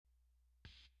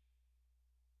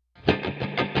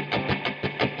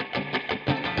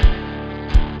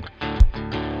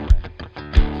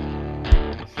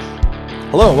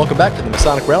Hello and welcome back to the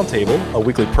Masonic Roundtable, a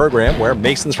weekly program where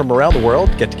Masons from around the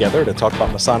world get together to talk about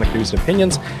Masonic news and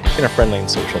opinions in a friendly and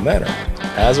social manner.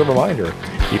 As a reminder,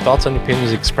 the thoughts and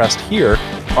opinions expressed here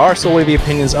are solely the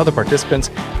opinions of the participants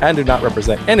and do not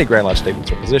represent any Grand Lodge statements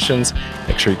or positions.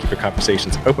 Make sure you keep your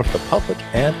conversations open for the public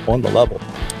and on the level.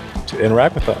 To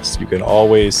interact with us, you can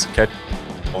always catch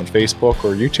on Facebook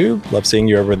or YouTube. Love seeing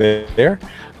you over there.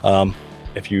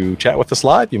 If you chat with us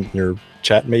live, your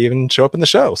chat may even show up in the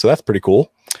show. So that's pretty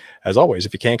cool. As always,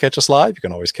 if you can't catch us live, you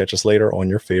can always catch us later on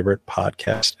your favorite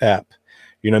podcast app.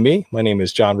 You know me. My name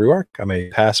is John Ruark. I'm a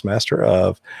past master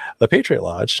of the Patriot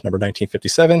Lodge, number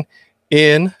 1957,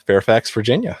 in Fairfax,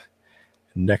 Virginia.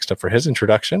 Next up for his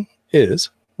introduction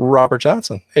is Robert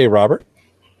Johnson. Hey, Robert.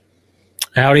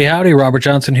 Howdy, howdy. Robert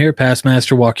Johnson here, past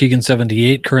master Waukegan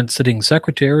 78, current sitting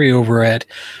secretary over at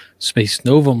Space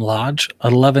Novum Lodge,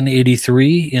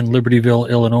 1183 in Libertyville,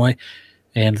 Illinois,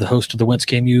 and the host of the Whence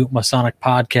Came You Masonic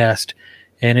podcast.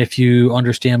 And if you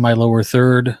understand my lower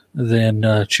third,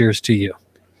 then cheers to you.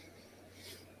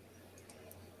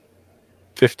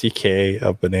 50K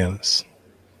of bananas.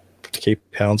 50K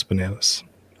pounds of bananas.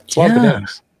 It's a lot of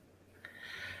bananas.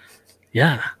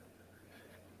 Yeah.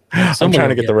 I'm trying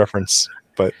to get the reference,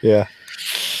 but yeah,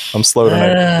 I'm slow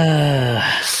tonight.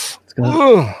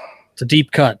 It's a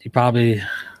deep cut. You probably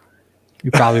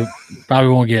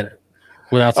won't get it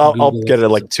without. I'll get it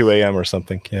at like 2 a.m. or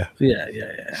something. Yeah.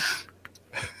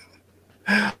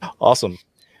 Awesome.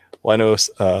 Well, I know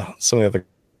some of the other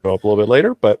go up a little bit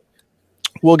later, but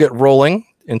we'll get rolling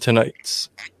in tonight's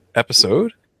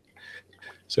episode.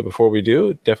 So before we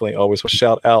do, definitely always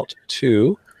shout out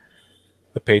to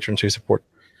the patrons who support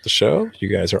the show. You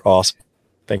guys are awesome.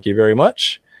 Thank you very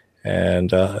much.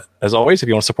 And as always, if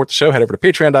you want to support the show, head over to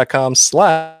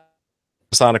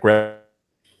patreon.com/Masonic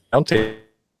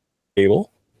Roundtable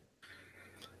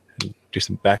and do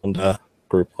some background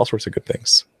group, all sorts of good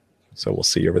things. So we'll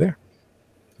see you over there.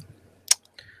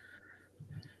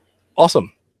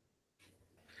 Awesome.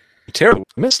 Tarot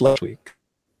missed last week.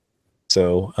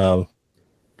 So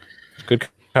good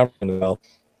conversation about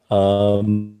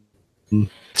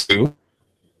to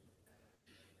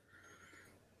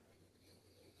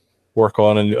work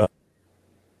on a new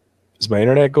is my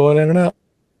internet going in and out?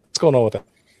 What's going on with that?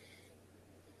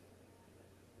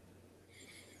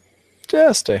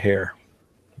 Just a hair.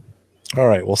 All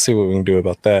right, we'll see what we can do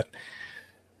about that.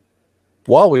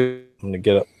 While I'm going to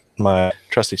get up my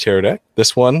trusty tarot deck.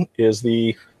 This one is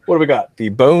what do we got? The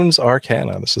Bones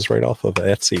Arcana. This is right off of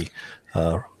Etsy.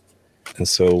 And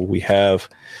so we have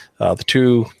the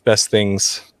two best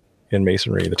things in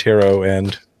Masonry, the tarot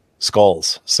and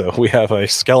skulls. So we have a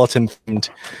skeleton-themed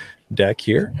deck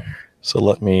here. So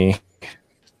let me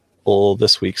pull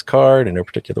this week's card in no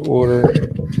particular order.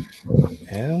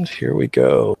 And here we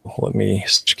go. Let me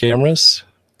switch cameras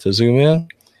to zoom in.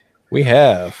 We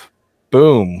have,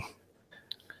 boom,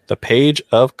 the Page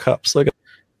of Cups. Look at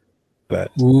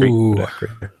that. Ooh.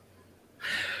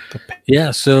 Yeah,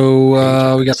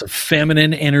 so we got some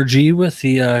feminine energy with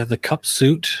the cup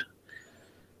suit.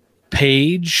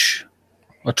 Page,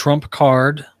 a trump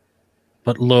card,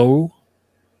 but low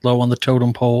on the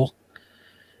totem pole.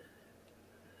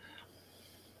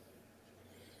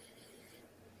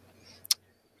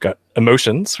 Got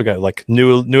emotions. We got like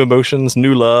new emotions,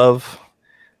 new love,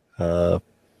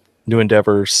 new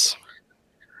endeavors.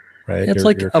 Right? It's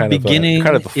like a beginning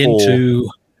into.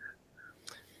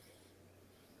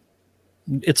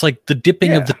 It's like the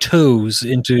dipping of the toes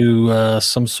into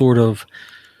some sort of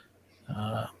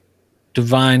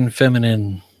divine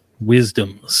feminine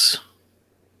wisdoms.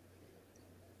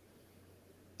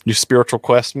 Your spiritual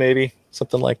quest, maybe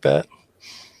something like that.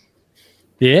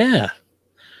 Yeah.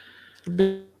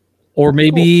 Or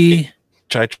maybe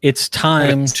it's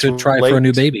time to try for a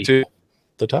new baby. To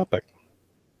the topic.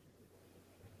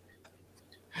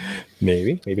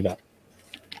 Maybe not.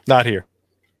 Not here.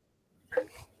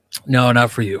 No, not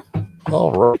for you.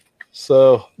 All right.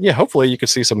 So, yeah, hopefully you can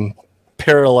see some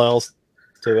parallels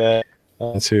to that,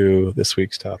 to this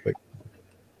week's topic.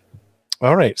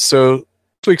 All right. So,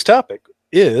 this week's topic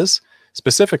is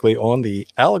specifically on the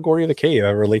allegory of the cave. It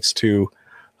relates to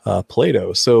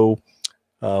Plato. So,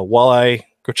 while I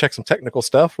go check some technical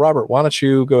stuff, Robert, why don't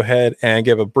you go ahead and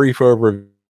give a brief overview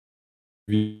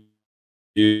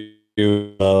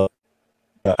of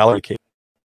allegory of the cave?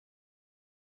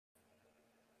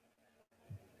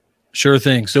 Sure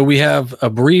thing. So we have a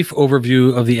brief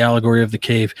overview of the allegory of the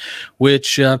cave,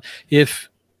 which if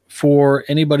for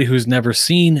anybody who's never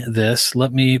seen this,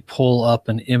 let me pull up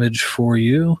an image for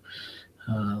you.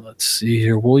 Let's see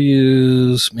here. We'll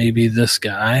use maybe this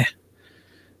guy,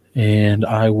 and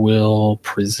I will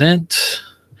present.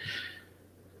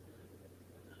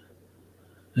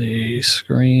 the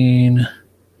screen.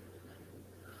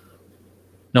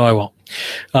 No, I won't.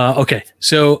 Okay,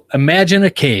 so imagine a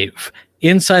cave.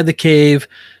 Inside the cave,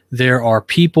 there are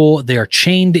people. They are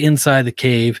chained inside the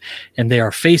cave, and they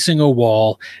are facing a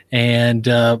wall. And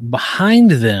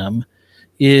behind them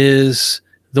is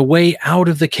the way out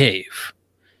of the cave.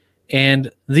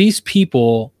 And these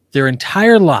people, their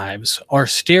entire lives, are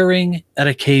staring at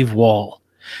a cave wall.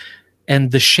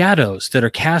 And the shadows that are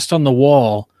cast on the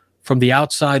wall from the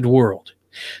outside world.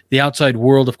 The outside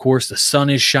world, of course, the sun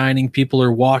is shining. People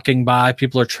are walking by.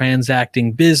 People are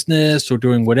transacting business or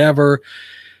doing whatever.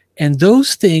 And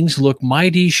those things look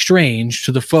mighty strange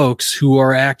to the folks who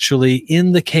are actually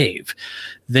in the cave.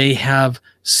 They have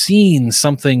seen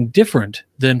something different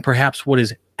than perhaps what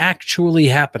is actually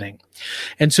happening.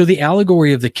 And so the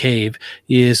allegory of the cave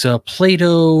is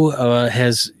Plato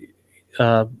has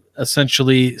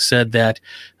essentially said that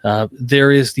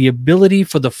there is the ability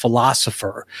for the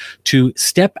philosopher to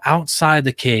step outside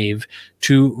the cave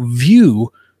to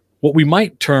view what we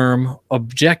might term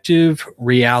objective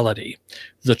reality,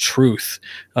 the truth.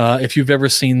 If you've ever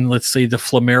seen, let's say, the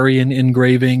Flammarion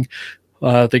engraving,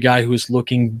 the guy who is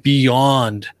looking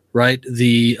beyond, right,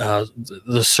 the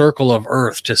circle of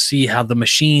Earth to see how the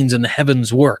machines in the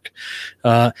heavens work.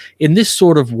 In this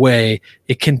sort of way,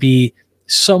 it can be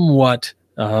somewhat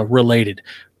related.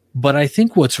 But I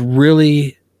think what's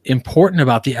really important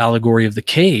about the allegory of the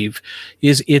cave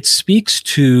is it speaks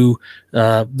to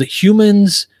the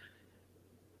humans'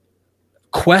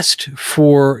 quest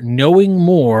for knowing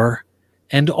more,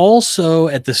 and also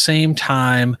at the same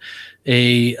time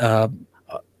a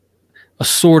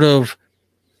sort of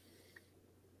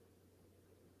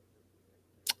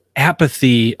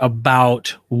apathy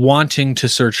about wanting to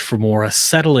search for more, a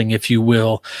settling, if you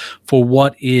will, for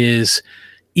what is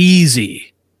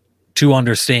easy to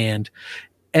understand.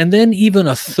 And then even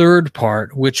a third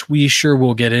part, which we sure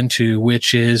will get into,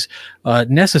 which is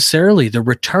necessarily the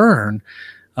return.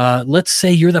 Let's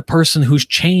say you're the person who's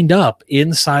chained up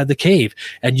inside the cave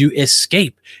and you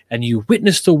escape and you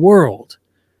witness the world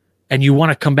and you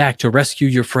want to come back to rescue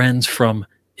your friends from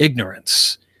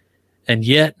ignorance. And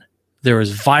yet there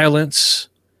is violence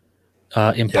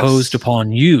imposed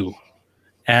upon you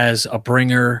as a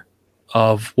bringer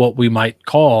of what we might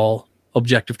call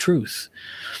objective truth.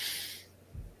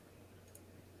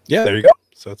 Yeah, there you go.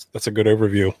 So that's a good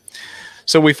overview.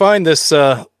 So we find this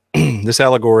this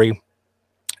allegory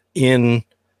in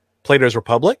Plato's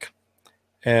Republic.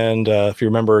 And if you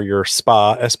remember your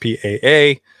SPA,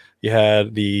 S-P-A-A, you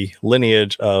had the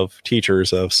lineage of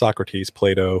teachers of Socrates,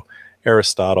 Plato,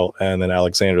 Aristotle, and then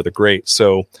Alexander the Great.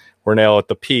 So we're now at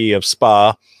the P of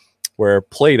SPA, where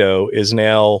Plato is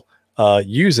now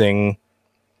using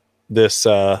this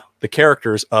the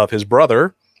characters of his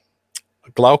brother,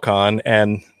 Glaucon,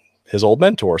 and his old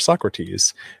mentor,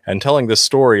 Socrates, and telling this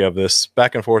story of this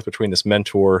back and forth between this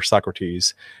mentor,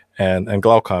 Socrates, and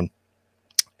Glaucon.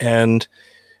 And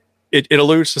it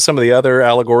alludes to some of the other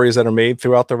allegories that are made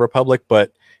throughout the Republic,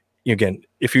 but again,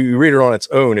 if you read it on its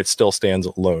own, it still stands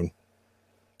alone.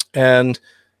 And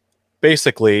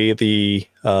basically, the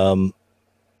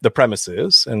premise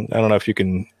is, and I don't know if you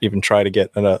can even try to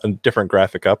get a different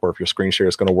graphic up, or if your screen share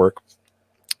is going to work,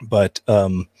 but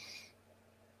the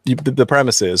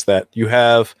premise is that you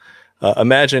have,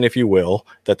 imagine, if you will,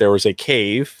 that there was a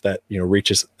cave that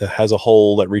has a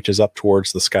hole that reaches up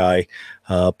towards the sky,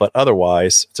 but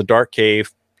otherwise it's a dark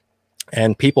cave,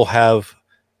 and people have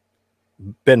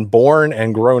been born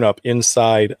and grown up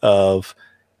inside of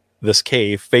this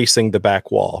cave facing the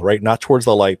back wall, right? Not towards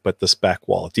the light, but this back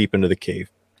wall deep into the cave.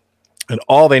 And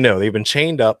all they know, they've been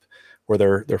chained up where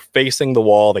they're facing the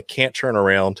wall. They can't turn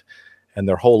around, and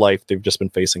their whole life they've just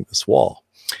been facing this wall.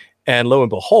 And lo and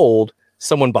behold,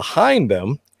 someone behind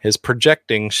them is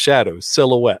projecting shadows,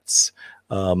 silhouettes,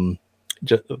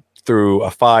 just through a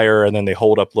fire, and then they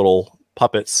hold up little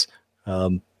puppets,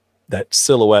 that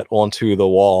silhouette onto the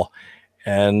wall.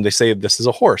 And they say this is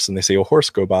a horse, and they see a horse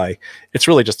go by. It's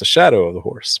really just a shadow of the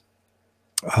horse.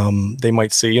 They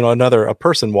might see, a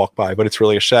person walk by, but it's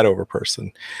really a shadow of a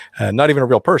person, not even a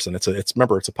real person.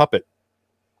 Remember, it's a puppet.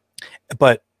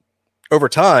 But over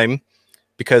time,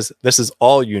 because this is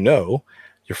all you're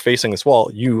facing this wall,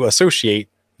 you associate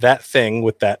that thing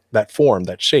with that form,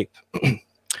 that shape.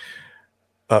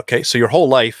 Okay, so your whole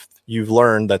life, you've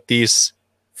learned that these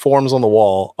forms on the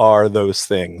wall are those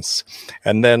things.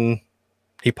 And then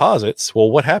he posits, well,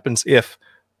 what happens if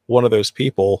one of those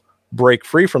people break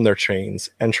free from their chains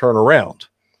and turn around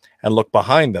and look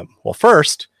behind them? Well,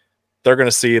 first, they're going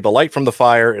to see the light from the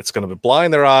fire. It's going to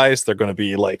blind their eyes. They're going to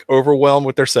be like overwhelmed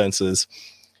with their senses.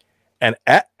 And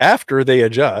after they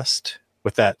adjust,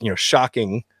 with that,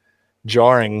 shocking,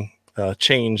 jarring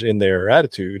change in their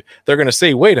attitude, they're going to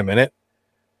say, wait a minute,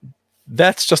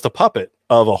 that's just a puppet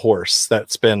of a horse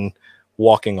that's been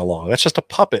walking along. That's just a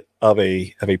puppet of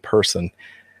a person.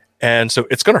 And so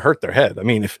it's going to hurt their head. I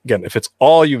mean, if it's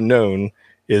all you've known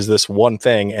is this one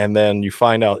thing, and then you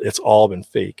find out it's all been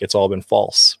fake, it's all been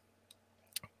false,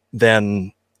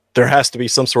 then there has to be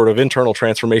some sort of internal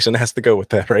transformation that has to go with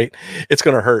that, right? It's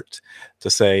going to hurt to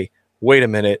say, wait a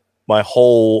minute, my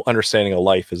whole understanding of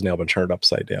life has now been turned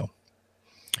upside down.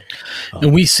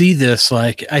 And we see this,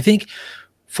 like, I think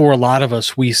for a lot of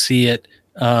us, we see it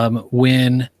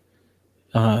when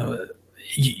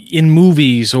in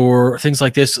movies or things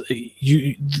like this.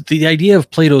 The idea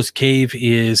of Plato's Cave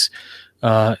is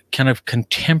kind of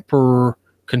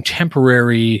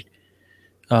contemporary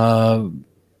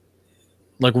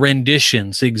like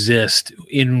renditions exist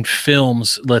in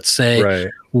films, let's say, right,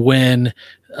 when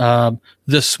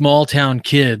the small town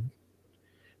kid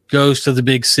goes to the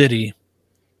big city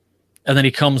and then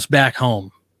he comes back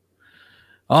home.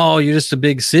 Oh, you're just a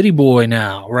big city boy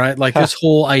now, right? Like this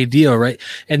whole idea, right?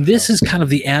 And this is kind of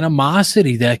the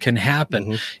animosity that can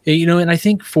happen, and I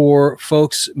think for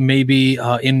folks maybe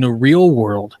in the real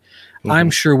world,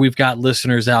 I'm sure we've got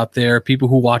listeners out there, people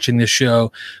who are watching this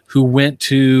show, who went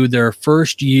to their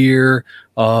first year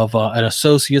of an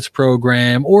associate's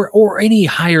program or any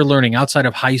higher learning outside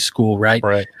of high school, right?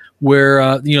 Right.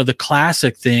 Where, the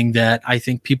classic thing that I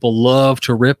think people love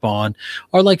to rip on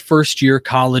are like first year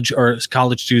college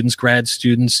students, grad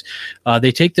students.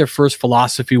 They take their first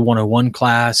philosophy 101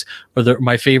 class, or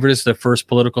my favorite is the first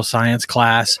political science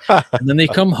class. And then they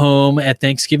come home at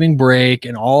Thanksgiving break,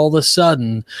 and all of a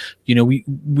sudden,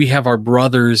 we have our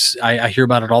brothers. I hear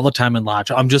about it all the time in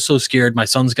Lodge. I'm just so scared. My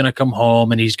son's going to come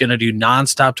home and he's going to do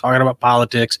nonstop talking about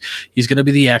politics. He's going to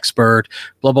be the expert,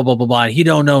 blah, blah, blah, blah, blah. He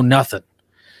don't know nothing.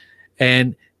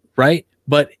 And right.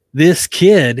 But this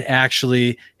kid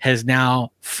actually has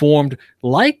now formed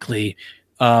likely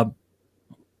a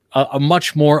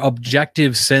much more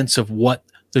objective sense of what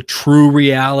the true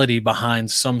reality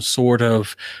behind some sort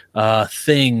of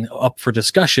thing up for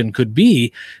discussion could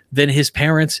be than his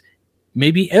parents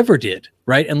maybe ever did.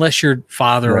 Right. Unless your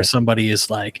father or somebody is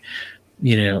like,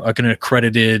 an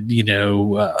accredited,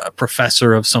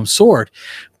 professor of some sort.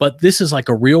 But this is like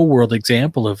a real world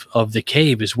example of the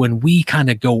cave, is when we kind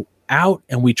of go out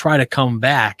and we try to come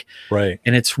back. Right.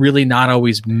 And it's really not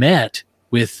always met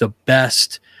with the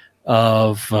best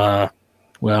of,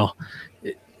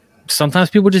 sometimes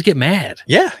people just get mad.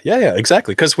 Yeah,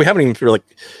 exactly. Because we haven't even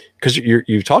because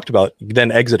you talked about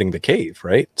then exiting the cave,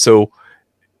 right? So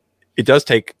it does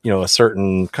take, a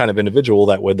certain kind of individual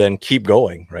that would then keep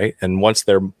going, right? And once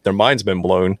their mind's been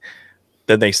blown,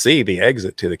 then they see the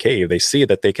exit to the cave. They see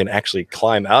that they can actually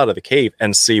climb out of the cave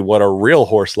and see what a real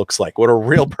horse looks like, what a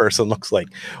real person looks like,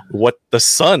 what the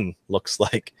sun looks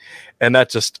like. And that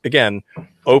just, again,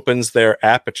 opens their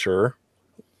aperture,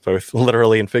 both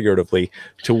literally and figuratively,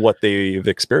 to what they've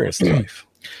experienced in life.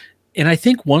 And I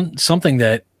think something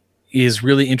that is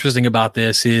really interesting about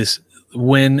this is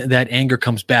when that anger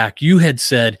comes back. You had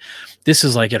said this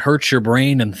is like it hurts your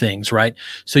brain and things, right?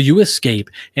 So you escape.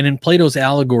 And in Plato's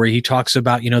allegory, he talks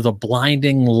about, the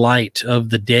blinding light of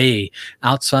the day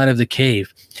outside of the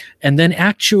cave. And then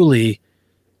actually,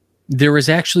 there is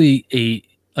actually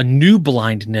a new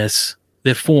blindness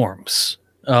that forms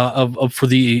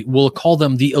we'll call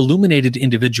them the illuminated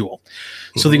individual.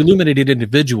 So the illuminated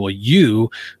individual,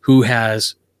 you who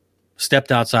has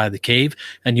stepped outside the cave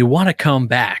and you want to come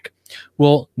back.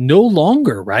 Well, no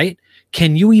longer, right?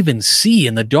 Can you even see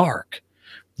in the dark?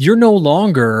 You're no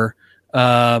longer what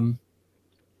I'm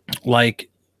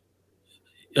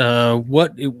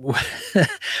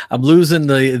losing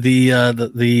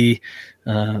the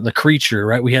creature,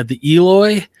 right? We had the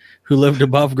Eloi who lived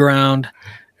above ground,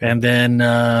 and then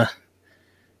the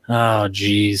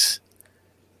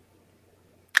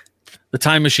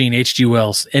Time Machine, H.G.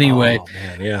 Wells. Anyway,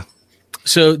 man, yeah.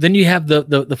 So then you have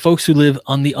the folks who live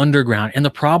on the underground, and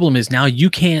the problem is now you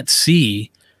can't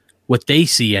see what they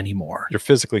see anymore. You're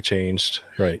physically changed,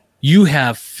 right? You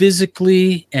have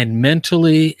physically and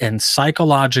mentally and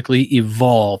psychologically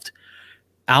evolved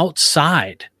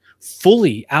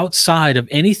fully outside of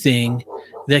anything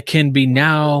that can be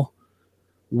now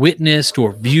witnessed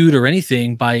or viewed or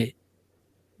anything by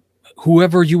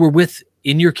whoever you were with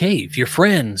in your cave, your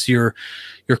friends, your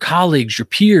colleagues, your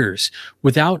peers,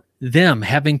 without them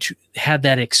having to had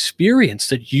that experience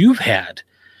that you've had.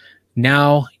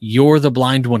 Now you're the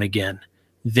blind one again.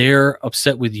 they're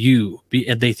upset with you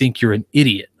and they think you're an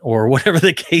idiot or whatever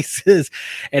the case is.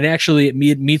 And actually it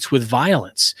meets with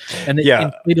violence. And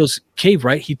in Plato's Cave,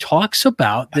 right, he talks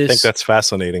about this. I think that's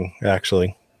fascinating,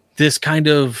 actually. This kind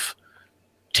of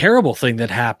terrible thing that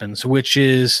happens, which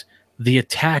is the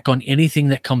attack on anything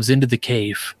that comes into the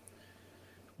cave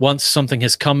once something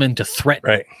has come in to threaten.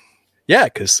 Right. Yeah,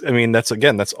 because, I mean, that's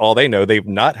all they know. They've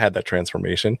not had that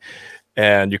transformation.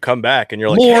 And you come back and you're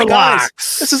like, more hey guys,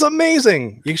 locks. This is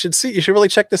amazing. You should really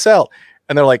check this out.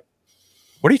 And they're like,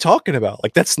 what are you talking about?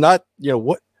 Like, that's not,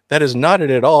 that is not it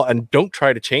at all. And don't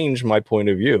try to change my point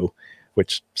of view,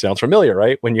 which sounds familiar,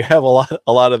 right? When you have a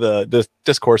lot of the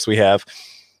discourse we have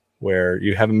where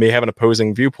you may have an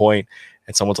opposing viewpoint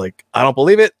and someone's like, I don't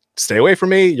believe it. Stay away from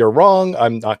me. You're wrong.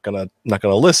 I'm not gonna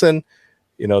listen.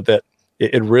 That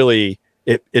it really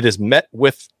is met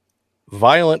with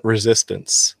violent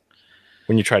resistance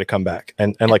when you try to come back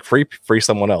and like free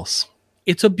someone else.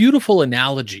 It's a beautiful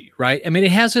analogy, right? I mean,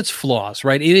 it has its flaws,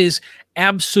 right? It is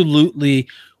absolutely,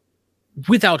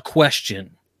 without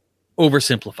question,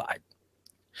 oversimplified.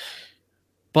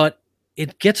 But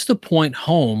it gets the point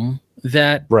home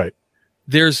that right.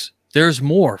 There's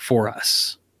more for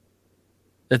us.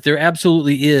 That there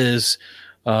absolutely is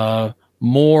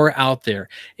more out there.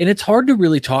 And it's hard to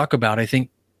really talk about, I think,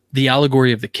 the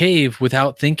allegory of the cave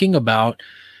without thinking about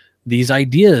these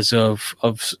ideas of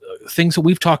things that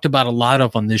we've talked about a lot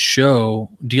of on this show,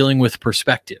 dealing with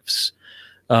perspectives.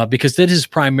 Because that is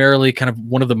primarily kind of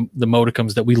one of the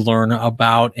modicums that we learn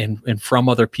about and from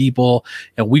other people,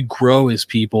 and we grow as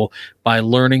people by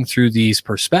learning through these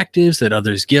perspectives that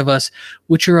others give us,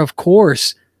 which are, of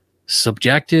course,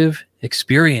 subjective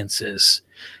experiences.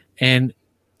 And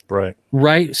right.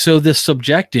 So the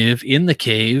subjective in the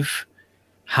cave,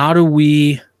 how do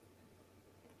we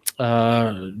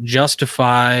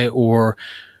justify or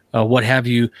what have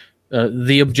you,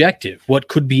 the objective, what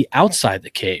could be outside the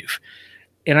cave?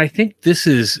 And I think this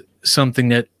is something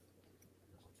that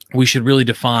we should really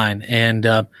define. And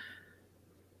the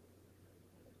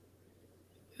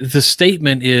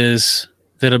statement is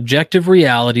that objective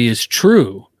reality is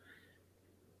true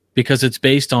because it's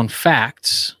based on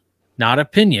facts, not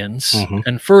opinions. Mm-hmm.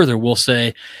 And further, we'll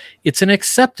say it's an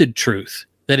accepted truth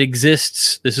that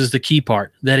exists. This is the key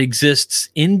part, that exists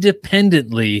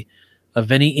independently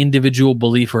of any individual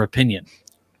belief or opinion.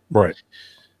 Right.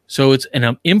 So it's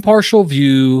an impartial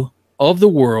view of the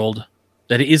world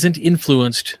that isn't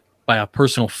influenced by a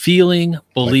personal feeling,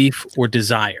 belief, or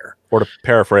desire. Or to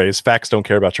paraphrase, facts don't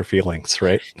care about your feelings,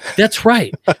 right? That's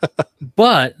right.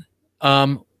 But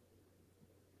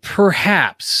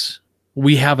perhaps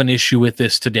we have an issue with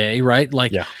this today, right?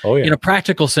 Like, in a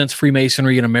practical sense,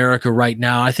 Freemasonry in America right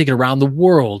now, I think around the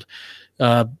world,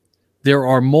 there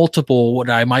are multiple what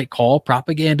I might call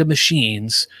propaganda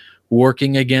machines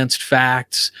working against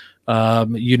facts.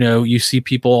 You see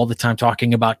people all the time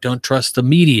talking about don't trust the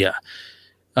media.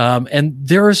 And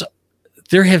there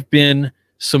have been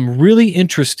some really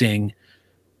interesting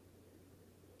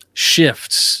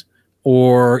shifts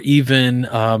or even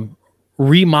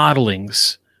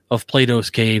remodelings of Plato's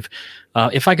Cave.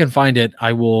 If I can find it,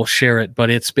 I will share it, but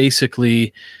it's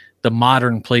basically the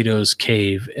modern Plato's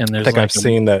Cave. And there's I think I've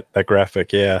seen that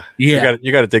graphic. Yeah. Yeah.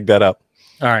 You got to dig that up.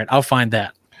 All right. I'll find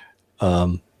that.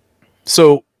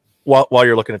 So while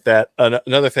you're looking at that,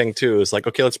 another thing too is like,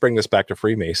 okay, let's bring this back to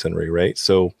Freemasonry, right?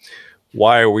 So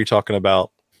why are we talking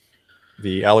about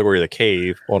the allegory of the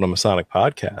cave on a Masonic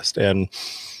podcast? And,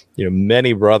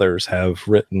 many brothers have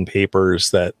written papers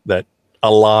that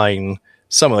align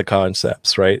some of the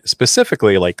concepts, right?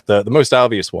 Specifically, like the most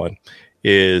obvious one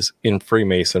is in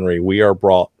Freemasonry, we are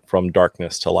brought from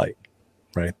darkness to light,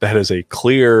 right? That is a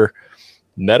clear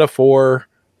metaphor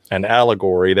and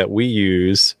allegory that we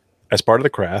use as part of the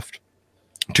craft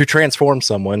to transform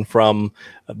someone from,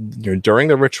 during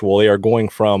the ritual, they are going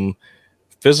from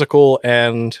physical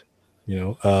and,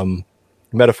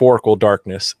 metaphorical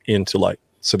darkness into light.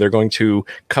 So they're going to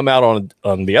come out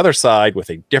on the other side with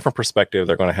a different perspective.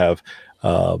 They're going to have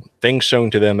things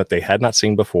shown to them that they had not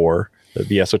seen before,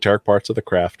 the esoteric parts of the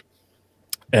craft.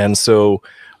 And so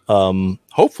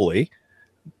hopefully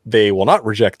they will not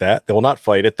reject that. They will not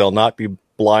fight it. They'll not be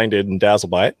blinded and dazzled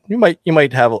by it. You might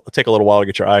take a little while to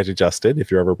get your eyes adjusted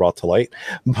if you're ever brought to light.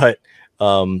 But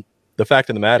the fact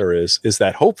of the matter is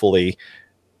that hopefully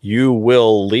you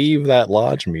will leave that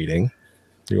lodge meeting,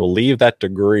 you will leave that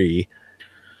degree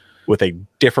with a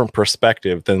different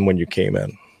perspective than when you came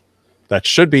in. That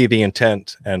should be the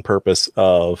intent and purpose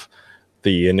of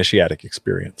the initiatic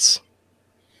experience.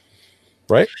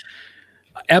 Right?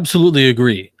 Absolutely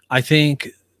agree. I think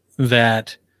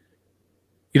that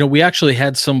we actually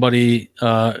had somebody,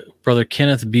 Brother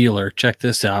Kenneth Beeler, check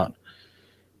this out.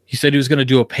 He said he was going to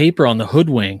do a paper on the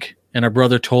hoodwink, and our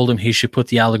brother told him he should put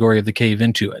the allegory of the cave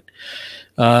into it.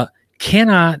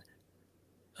 Cannot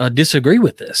disagree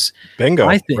with this. Bingo.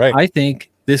 Right. I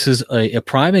think this is a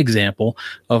prime example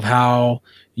of how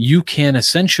you can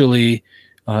essentially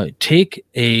take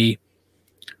a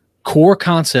core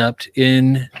concept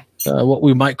in what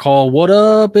we might call "What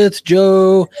up, it's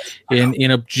Joe,"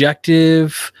 in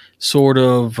objective sort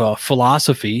of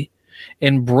philosophy,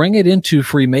 and bring it into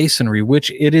Freemasonry,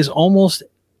 which it is almost.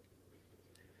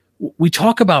 We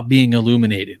talk about being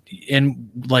illuminated and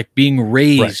like being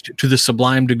raised to the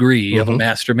sublime degree of a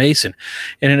master mason,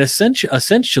 and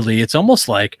essentially, it's almost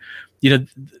like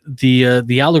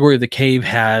the allegory of the cave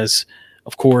has,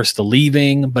 of course, the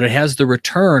leaving, but it has the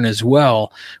return as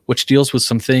well, which deals with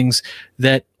some things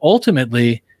that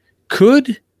ultimately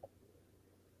could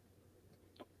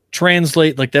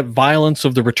translate, like that violence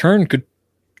of the return could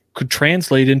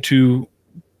translate into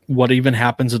what even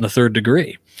happens in the third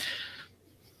degree.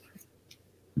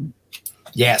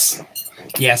 Yes,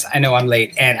 I know I'm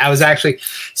late, and I was actually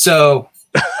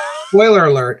spoiler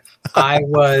alert. I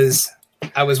was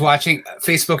watching.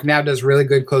 Facebook now does really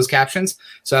good closed captions,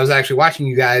 so I was actually watching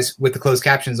you guys with the closed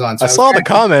captions on. So I saw the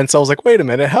comments. I was like, wait a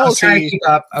minute, how is he?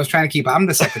 I was trying to keep up. I'm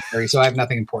the secretary, so I have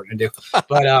nothing important to do.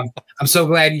 But I'm so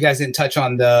glad you guys didn't touch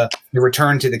on the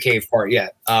return to the cave part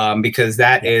yet, because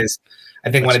that is,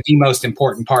 I think, one of the most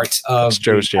important parts of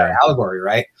Joe's jam allegory,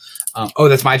 right?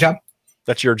 That's my job.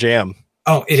 That's your jam.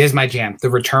 Oh, it is my jam,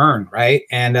 the return, right?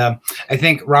 And I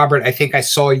think, Robert, I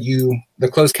saw the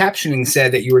closed captioning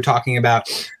said that you were talking about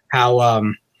how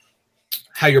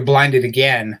you're blinded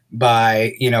again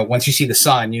by, once you see the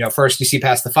sun, first you see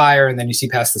past the fire and then you see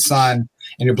past the sun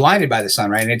and you're blinded by the sun,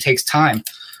 right? And it takes time.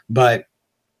 But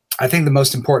I think the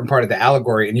most important part of the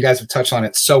allegory, and you guys have touched on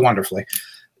it so wonderfully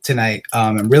tonight.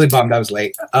 I'm really bummed I was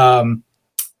late.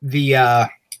 The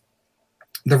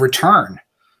return,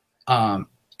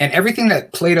 and everything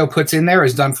that Plato puts in there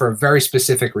is done for a very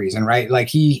specific reason, right? Like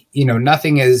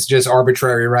nothing is just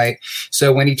arbitrary, right?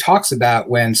 So when he talks about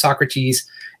when Socrates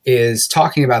is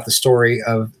talking about the story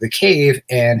of the cave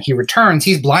and he returns,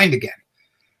 he's blind again,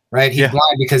 right? He's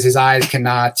blind because his eyes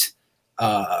cannot,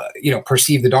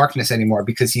 perceive the darkness anymore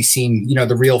because he's seen,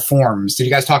 the real forms. Did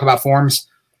you guys talk about forms?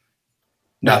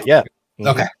 Not yet. Mm-hmm.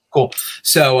 Okay. Cool.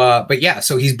 So,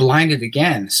 so he's blinded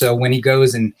again. So when he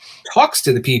goes and talks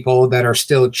to the people that are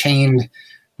still chained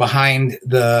behind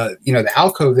the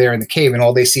alcove there in the cave and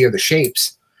all they see are the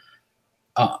shapes,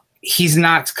 he's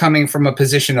not coming from a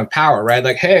position of power, right?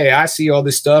 Like, hey, I see all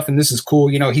this stuff and this is cool.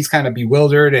 He's kind of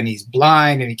bewildered and he's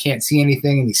blind and he can't see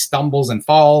anything and he stumbles and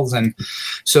falls. And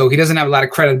so he doesn't have a lot of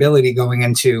credibility going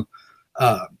into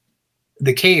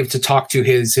the cave to talk to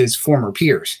his former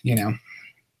peers,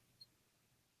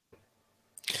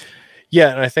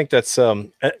 Yeah, and I think that's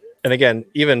and again,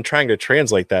 even trying to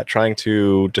translate that, trying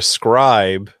to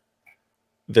describe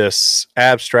this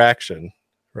abstraction,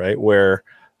 right? Where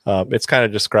it's kind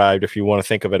of described, if you want to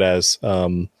think of it as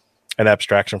an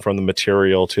abstraction from the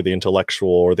material to the intellectual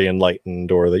or the enlightened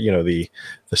or the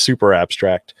super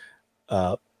abstract.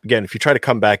 Again, if you try to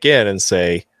come back in and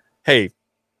say, hey,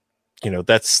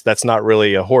 that's not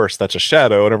really a horse, that's a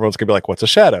shadow, and everyone's gonna be like, what's a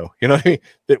shadow? You know what I mean?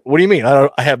 What do you mean? I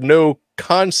have no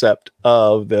concept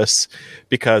of this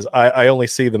because I only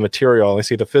see the material, I only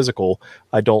see the physical.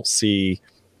 I don't see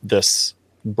this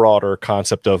broader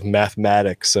concept of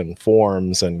mathematics and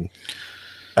forms and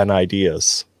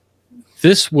ideas.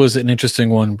 This was an interesting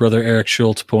one, Brother Eric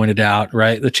Schultz pointed out,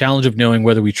 right? The challenge of knowing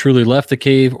whether we truly left the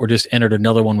cave or just entered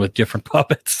another one with different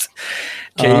puppets.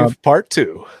 Cave part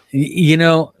 2.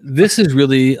 This is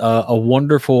really a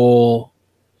wonderful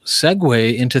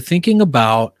segue into thinking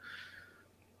about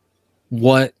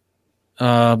what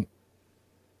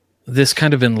this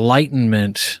kind of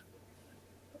enlightenment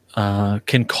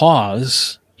can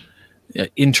cause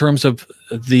in terms of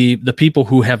the people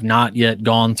who have not yet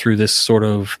gone through this sort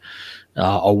of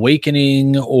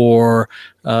awakening or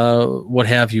what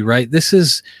have you, right? This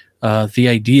is the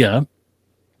idea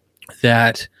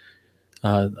that,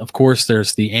 of course,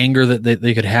 there's the anger that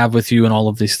they could have with you and all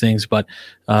of these things, but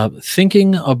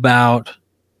thinking about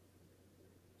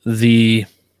the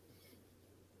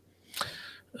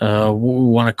what we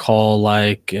want to call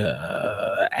like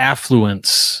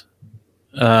affluence,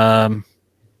 a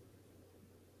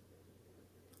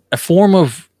form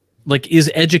of like,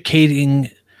 is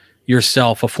educating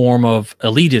yourself a form of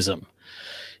elitism?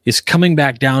 Is coming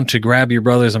back down to grab your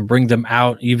brothers and bring them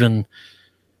out even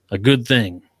a good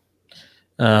thing?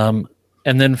 And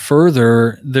then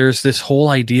further, there's this whole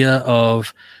idea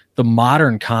of the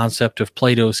modern concept of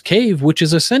Plato's cave, which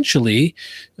is essentially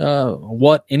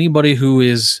what anybody who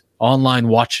is online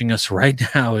watching us right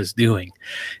now is doing,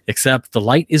 except the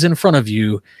light is in front of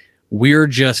you. We're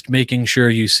just making sure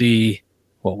you see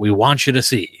what we want you to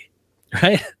see,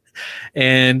 right?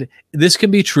 And this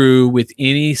can be true with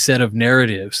any set of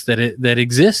narratives that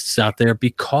exists out there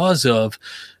because of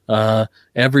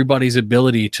everybody's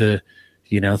ability to,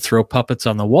 throw puppets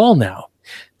on the wall now.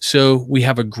 So we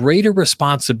have a greater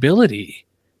responsibility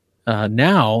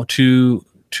now to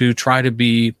try to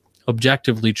be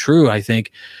objectively true, I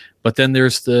think. But then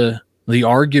there's the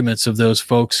arguments of those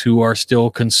folks who are still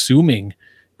consuming.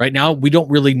 Right now, we don't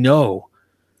really know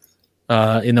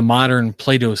in the modern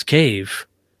Plato's cave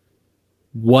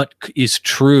what is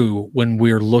true when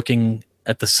we're looking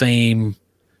at the same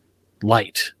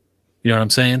light. You know what I'm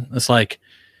saying? It's like,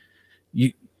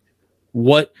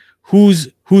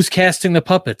 who's casting the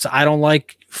puppets? I don't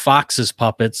like Fox's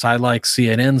puppets. I like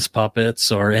CNN's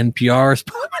puppets or NPR's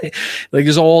puppets. Like,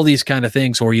 there's all these kind of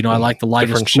things. Or, I like the light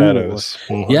different is cool. shadows.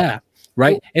 Mm-hmm. Yeah.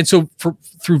 Right. And so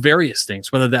through various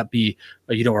things, whether that be,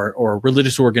 or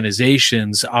religious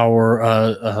organizations,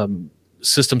 our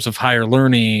systems of higher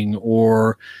learning,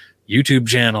 or YouTube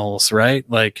channels, right?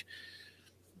 Like,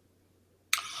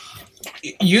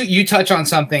 you touch on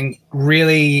something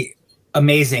really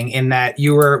amazing in that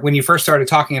when you first started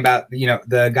talking about,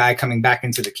 the guy coming back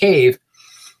into the cave,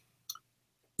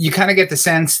 you kind of get the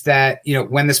sense that,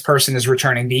 when this person is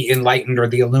returning, the enlightened or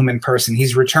the illumined person,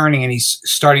 he's returning and he's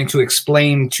starting to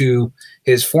explain to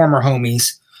his former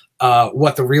homies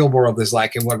what the real world is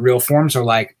like and what real forms are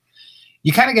like.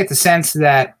 You kind of get the sense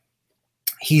that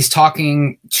he's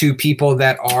talking to people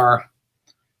that are,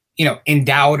 in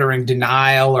doubt or in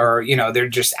denial, or, they're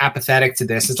just apathetic to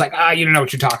this. It's like, you don't know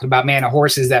what you're talking about, man. A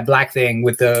horse is that black thing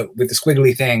with the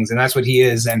squiggly things. And that's what he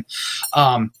is. And,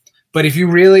 but if you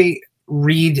really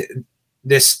read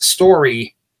this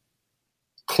story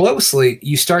closely,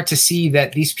 you start to see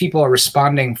that these people are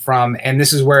responding from, and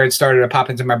this is where it started to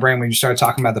pop into my brain when you started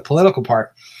talking about the political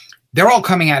part. They're all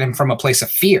coming at him from a place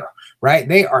of fear, right?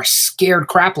 They are scared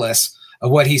crapless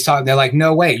of what he's talking. They're like,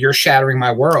 no way, you're shattering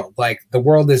my world. Like, the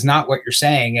world is not what you're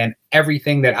saying. And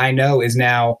everything that I know is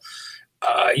now,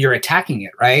 you're attacking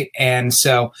it. Right. And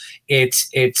so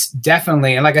it's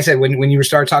definitely, and like I said, when you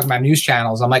started talking about news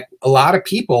channels, I'm like, a lot of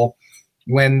people,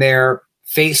 when they're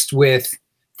faced with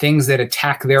things that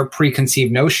attack their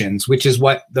preconceived notions, which is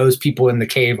what those people in the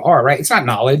cave are, right? It's not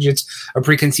knowledge, it's a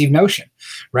preconceived notion,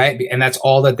 right? And that's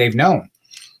all that they've known.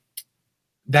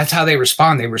 That's how they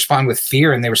respond. They respond with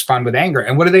fear and they respond with anger.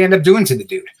 And what do they end up doing to the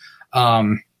dude?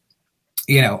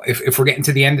 If we're getting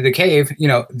to the end of the cave,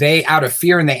 they, out of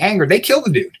fear and the anger, they kill the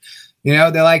dude.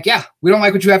 They're like, yeah, we don't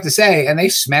like what you have to say. And they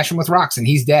smash him with rocks and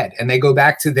he's dead. And they go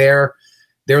back to their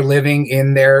living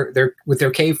in their with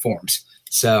their cave forms.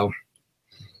 So,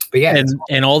 but yeah.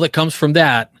 And all that comes from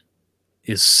that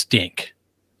is stink.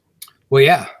 Well,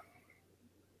 yeah.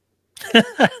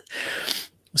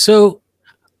 So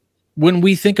when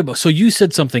we think about, so you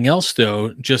said something else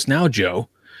though, just now, Joe,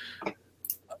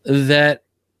 that,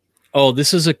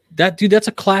 that's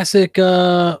a classic,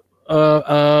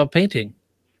 painting.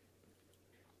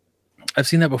 I've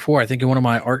seen that before. I think in one of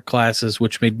my art classes,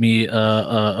 which made me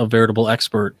a veritable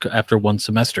expert after one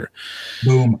semester.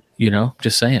 Boom.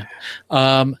 Just saying.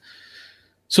 So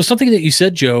something that you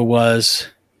said, Joe, was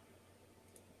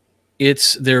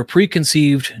it's their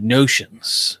preconceived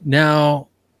notions. Now,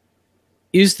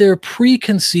 is there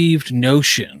preconceived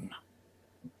notion?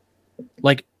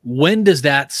 Like, when does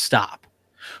that stop?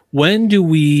 When do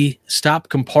we stop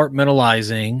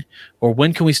compartmentalizing, or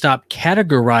when can we stop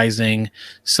categorizing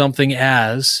something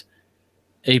as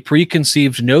a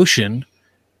preconceived notion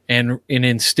and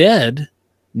instead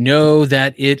know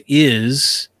that it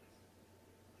is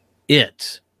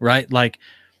it, right? Like,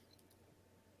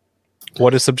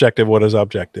 what is subjective? What is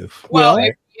objective? Well,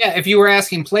 if you were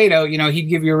asking Plato, he'd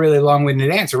give you a really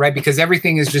long-winded answer, right? Because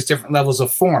everything is just different levels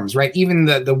of forms, right? Even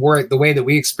the way that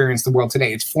we experience the world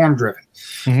today, it's form-driven,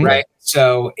 mm-hmm. right?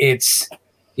 So it's,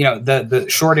 the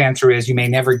short answer is you may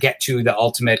never get to the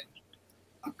ultimate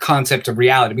concept of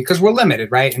reality because we're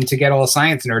limited, right? And to get all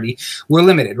science nerdy, we're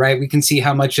limited, right? We can see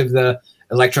how much of the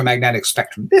electromagnetic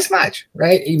spectrum, this much,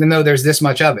 right? Even though there's this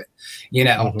much of it,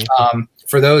 mm-hmm.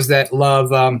 For those that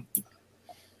love,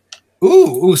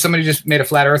 Ooh, somebody just made a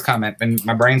flat earth comment and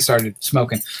my brain started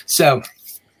smoking. So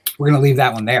we're going to leave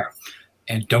that one there.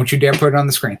 And don't you dare put it on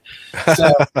the screen.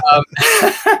 So,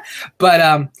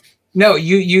 no,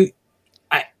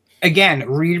 again,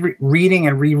 reading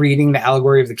and rereading the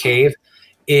allegory of the cave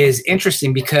is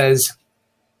interesting because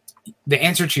the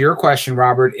answer to your question,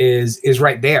 Robert, is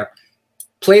right there.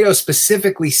 Plato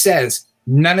specifically says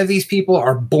none of these people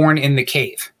are born in the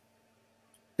cave.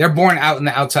 They're born out in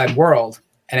the outside world.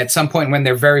 And at some point when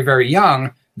they're very, very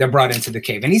young, they're brought into the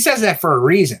cave. And he says that for a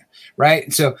reason,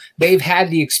 right? So they've had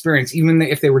the experience, even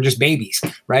if they were just babies,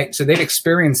 right? So they've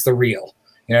experienced the real.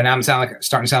 Now I'm starting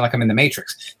to sound like I'm in the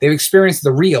Matrix. They've experienced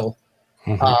the real,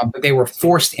 but they were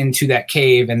forced into that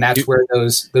cave. And that's where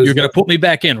those you're going to put me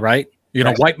back in, right? You're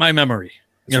going to wipe my memory.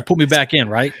 You're going to put me back in,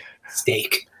 right?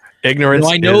 Steak. Ignorance.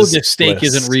 I know is this steak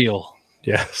bliss. isn't real.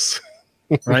 Yes.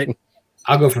 Right?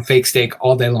 I'll go for fake steak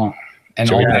all day long.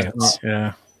 And all day.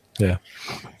 Yeah.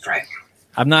 That's right.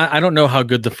 I don't know how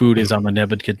good the food is on the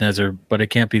Nebuchadnezzar, but it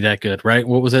can't be that good, right?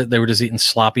 What was it? They were just eating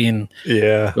sloppy and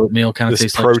oatmeal kind of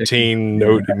this tastes protein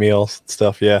like oatmeal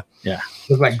stuff. Yeah.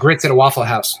 Look like grits at a Waffle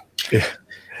House.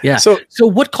 Yeah. So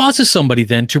what causes somebody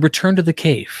then to return to the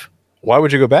cave? why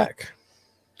would you go back?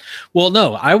 Well,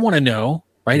 no, I want to know,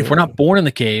 right? If we're not born in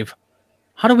the cave,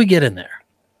 how do we get in there?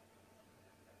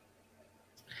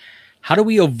 How do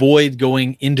we avoid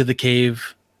going into the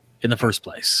cave in the first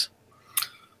place?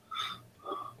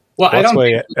 Well, That's the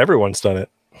way everyone's done it.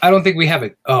 I don't think we have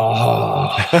it.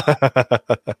 Oh,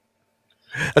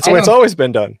 That's the way it's always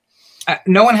been done.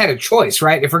 no one had a choice,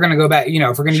 right? If we're going to go back, if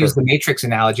we're going to use the Matrix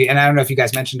analogy, and I don't know if you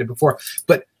guys mentioned it before,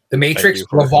 but the Matrix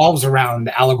revolves around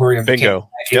the allegory of the bingo.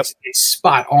 Cave. It's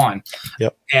spot on.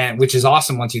 Yep. And which is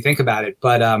awesome once you think about it.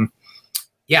 But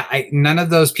none of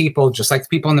those people, just like the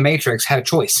people in the Matrix, had a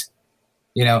choice.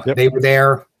 They were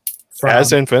there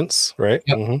as infants, right?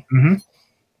 Yep. Mm-hmm.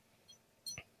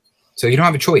 So you don't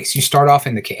have a choice. You start off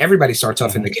in the cave. Everybody starts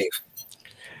off in the cave.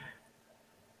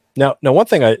 Now, one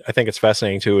thing I think it's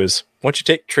fascinating too is once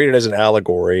you treat it as an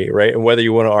allegory, right? And whether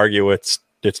you want to argue it's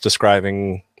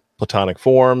describing Platonic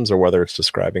forms or whether it's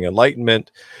describing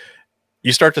enlightenment,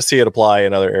 you start to see it apply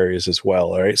in other areas as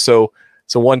well. Right. So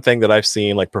one thing that I've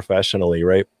seen like professionally,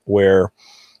 right, where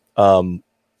I'm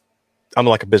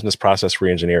like a business process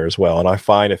re-engineer as well, and I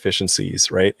find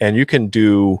efficiencies, right? And you can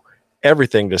do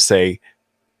everything to say,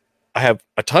 I have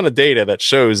a ton of data that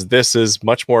shows this is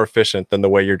much more efficient than the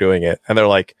way you're doing it. And they're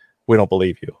like, we don't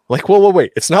believe you. Like, well,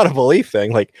 wait, it's not a belief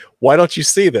thing. Like, why don't you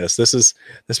see this? This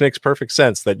makes perfect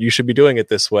sense that you should be doing it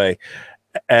this way.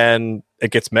 And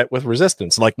it gets met with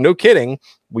resistance. Like, no kidding.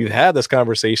 We've had this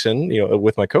conversation,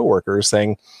 with my coworkers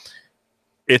saying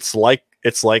it's like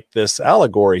this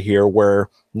allegory here where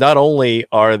not only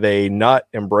are they not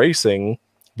embracing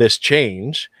this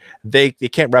change, they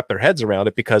can't wrap their heads around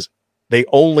it because they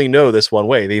only know this one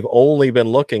way. They've only been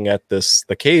looking at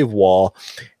the cave wall,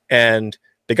 and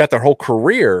they got their whole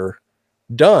career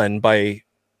done by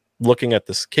looking at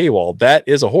this cave wall. That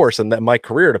is a horse, and that my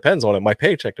career depends on it. My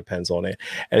paycheck depends on it.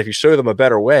 And if you show them a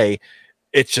better way,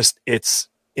 it's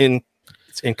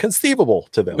inconceivable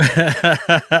to them.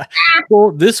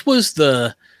 Well, this was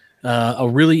a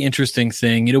really interesting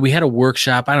thing. We had a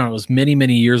workshop, I don't know, it was many,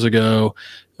 many years ago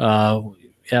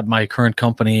at my current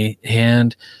company,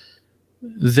 and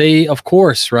they, of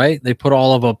course, right, they put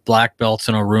all of the black belts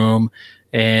in a room,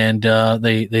 and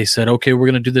they said, okay, we're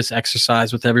going to do this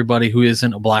exercise with everybody who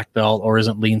isn't a black belt or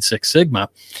isn't Lean Six Sigma.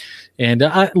 And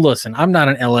listen, I'm not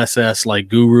an LSS like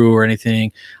guru or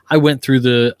anything. I went through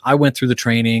the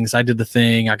trainings. I did the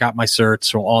thing. I got my certs,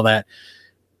 so all that.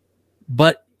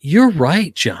 But you're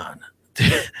right, John.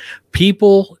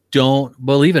 People don't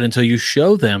believe it until you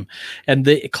show them. And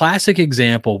the classic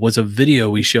example was a video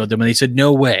we showed them, and they said,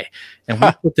 no way. And we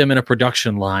put them in a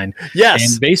production line.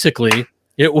 Yes. And basically,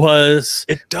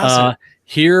 it doesn't.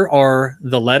 Here are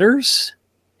the letters.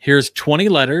 Here's 20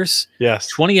 letters. Yes.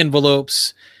 20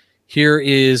 envelopes. Here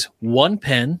is one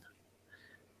pen.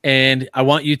 And I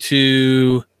want you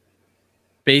to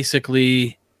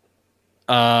basically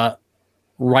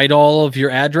write all of your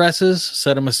addresses,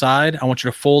 set them aside. I want you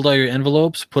to fold all your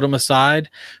envelopes, put them aside,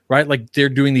 right? Like they're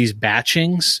doing these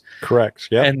batchings. Correct.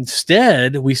 Yeah.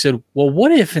 Instead, we said, well,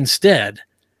 what if instead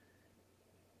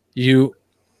you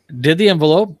did the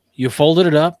envelope, you folded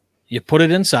it up, you put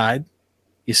it inside,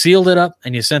 you sealed it up,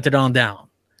 and you sent it on down.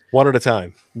 One at a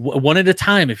time. One at a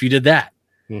time if you did that.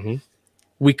 Mm-hmm.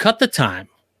 We cut the time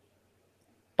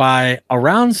by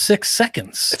around 6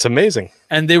 seconds. It's amazing.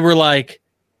 And they were like,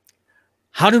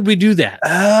 how did we do that?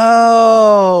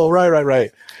 Oh,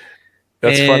 right.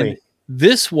 That's funny.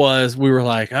 We were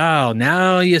like, oh,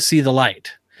 now you see the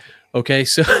light. Okay,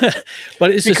 so,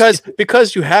 but it's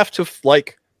because you have to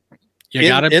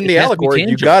in the allegory,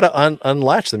 you got to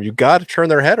unlatch them. You got to turn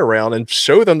their head around and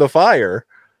show them the fire.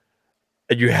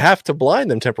 And you have to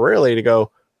blind them temporarily to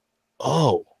go,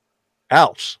 oh,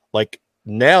 ouch. Like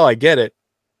now I get it.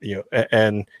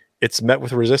 And it's met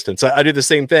with resistance. I do the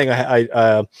same thing.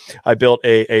 I built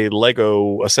a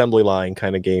Lego assembly line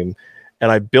kind of game,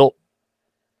 and I built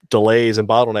delays and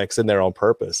bottlenecks in there on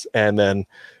purpose. And then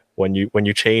when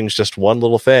you change just one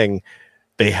little thing,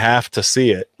 they have to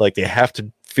see it. Like, they have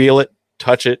to feel it,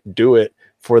 touch it, do it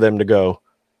for them to go,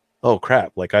 oh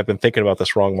crap, like I've been thinking about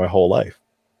this wrong my whole life.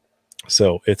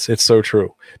 So it's so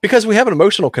true, because we have an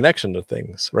emotional connection to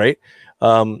things, right?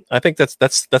 I think that's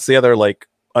the other like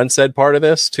unsaid part of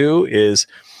this too, is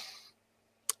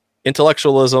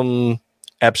intellectualism,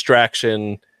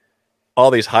 abstraction,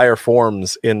 all these higher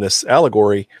forms in this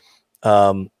allegory.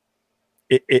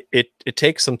 It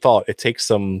takes some thought. It takes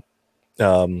some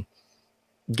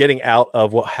getting out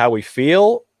of how we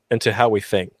feel into how we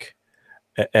think.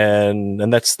 And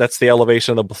that's the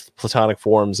elevation of the Platonic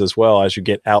forms as well, as you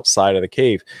get outside of the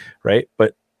cave, right?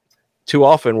 But too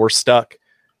often we're stuck,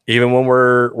 even when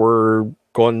we're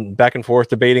going back and forth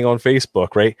debating on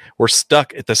Facebook, right? We're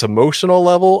stuck at this emotional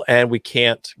level and we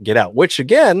can't get out, which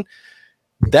again,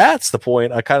 that's the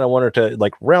point I kind of wanted to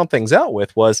like round things out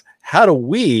with, was how do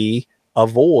we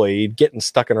avoid getting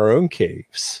stuck in our own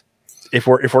caves? If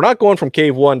we're not going from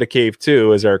cave 1 to cave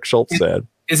 2, as Eric Schultz said.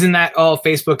 Isn't that all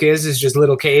Facebook is just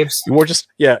little caves? We're just,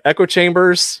 echo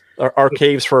chambers are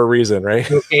caves for a reason, right?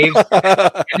 Little caves.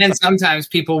 And then sometimes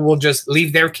people will just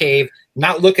leave their cave,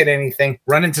 not look at anything,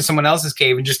 run into someone else's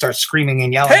cave and just start screaming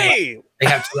and yelling. Hey! Like they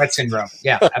have Tourette syndrome.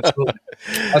 Yeah, absolutely.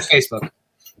 That's Facebook.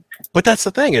 But that's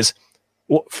the thing is,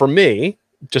 for me,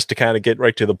 just to kind of get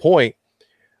right to the point,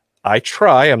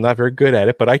 I'm not very good at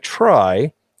it, but I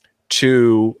try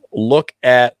to look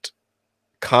at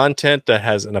content that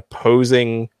has an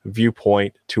opposing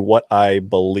viewpoint to what I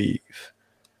believe.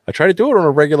 I try to do it on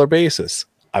a regular basis.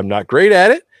 I'm not great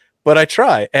at it, but I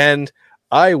try, and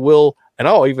I'll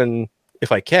even,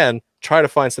 if I can, try to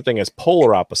find something as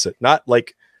polar opposite, not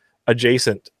like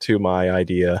adjacent to my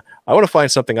idea. I want to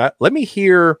find something. Let me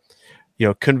hear,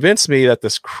 convince me that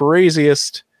this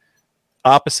craziest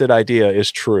opposite idea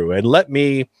is true, and let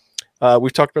me.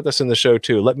 We've talked about this in the show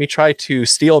too. Let me try to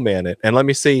steelman it, and let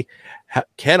me see,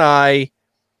 can I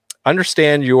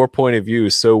understand your point of view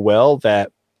so well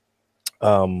that,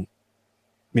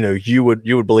 you would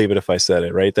believe it if I said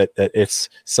it, right? That it's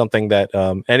something that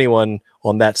anyone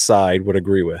on that side would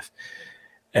agree with.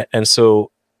 And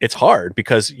so it's hard,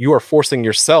 because you are forcing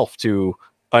yourself to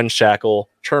unshackle,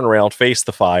 turn around, face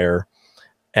the fire,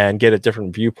 and get a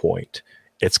different viewpoint.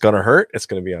 It's going to hurt. It's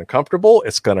going to be uncomfortable.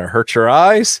 It's going to hurt your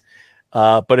eyes.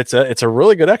 But it's a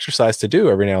really good exercise to do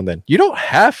every now and then. You don't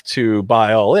have to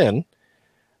buy all in,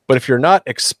 but if you're not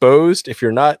exposed, if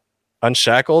you're not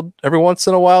unshackled every once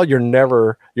in a while, you're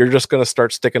just going to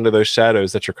start sticking to those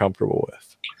shadows that you're comfortable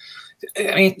with.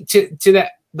 I mean, to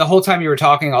that, the whole time you were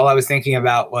talking, all I was thinking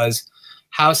about was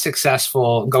how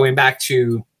successful, going back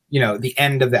to, the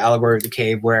end of the allegory of the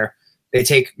cave, where they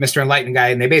take Mr. Enlightened guy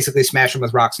and they basically smash him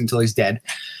with rocks until he's dead.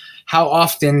 How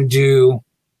often do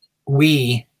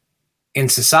we in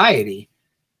society,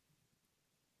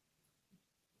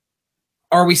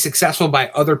 are we successful by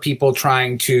other people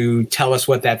trying to tell us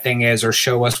what that thing is or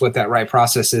show us what that right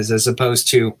process is, as opposed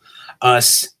to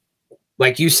us,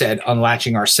 like you said,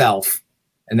 unlatching ourselves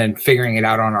and then figuring it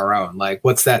out on our own? Like,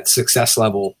 what's that success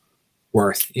level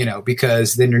worth?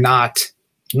 Because then you're not,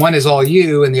 one is all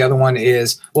you and the other one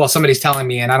is, well, somebody's telling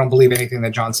me and I don't believe anything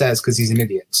that John says because he's an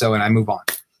idiot. So, and I move on.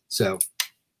 So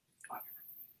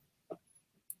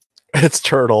it's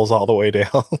turtles all the way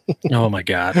down. Oh my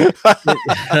God.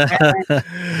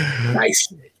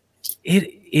 Nice.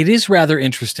 It is rather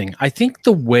interesting. I think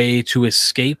the way to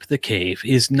escape the cave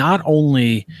is not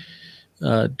only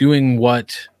doing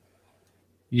what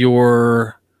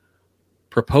you're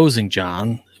proposing,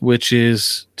 John, which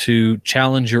is to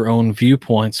challenge your own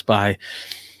viewpoints by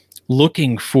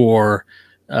looking for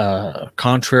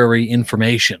contrary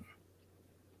information.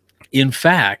 In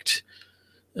fact,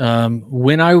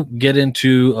 when I get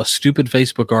into a stupid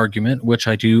Facebook argument, which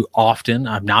I do often,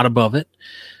 I'm not above it.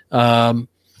 The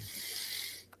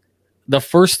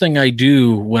first thing I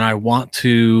do when I want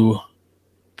to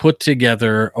put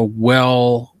together a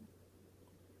well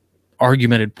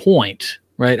argumented point,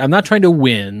 right? I'm not trying to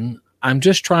win. I'm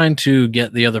just trying to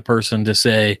get the other person to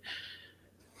say,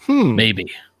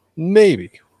 maybe.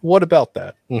 What about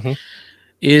that? Mm-hmm.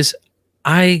 Is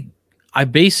I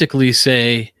basically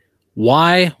say,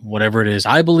 why whatever it is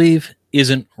I believe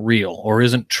isn't real or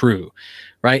isn't true,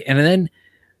 right? And then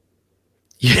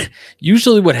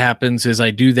usually what happens is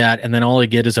I do that, and then all I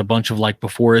get is a bunch of like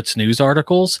before it's news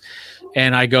articles,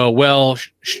 and I go, well,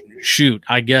 shoot,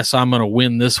 I guess I'm going to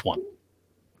win this one.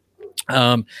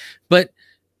 But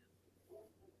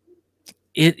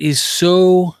it is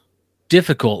so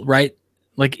difficult, right?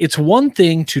 Like, it's one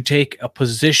thing to take a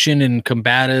position in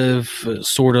combative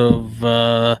sort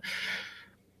of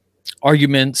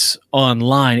arguments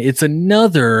online. It's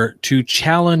another to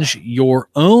challenge your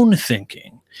own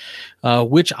thinking,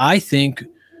 which I think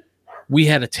we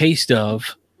had a taste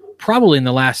of probably in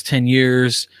the last 10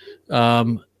 years.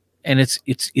 And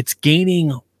it's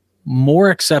gaining more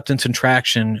acceptance and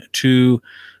traction to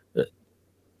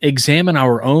examine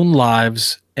our own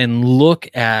lives and look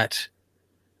at,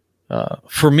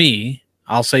 for me,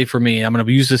 I'll say for me, I'm going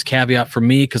to use this caveat for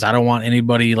me because I don't want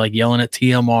anybody like yelling at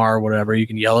TMR or whatever. You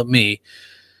can yell at me,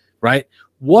 right?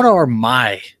 What are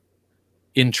my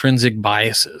intrinsic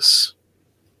biases?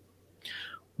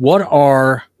 What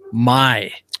are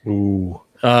my,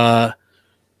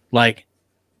 like,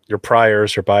 your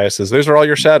priors, your biases? Those are all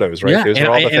your shadows, right? Yeah, those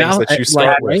are all the things that you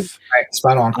start with. Right,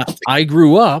 spot on. I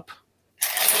grew up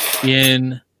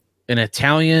in an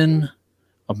Italian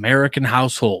American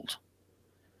household.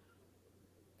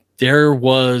 There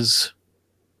was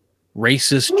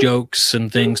racist jokes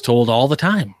and things told all the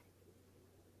time,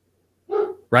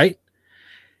 right?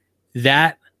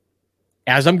 That,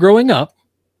 as I'm growing up,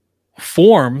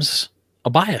 forms a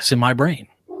bias in my brain.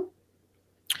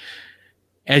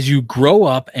 As you grow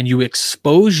up and you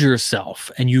expose yourself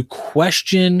and you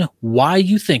question why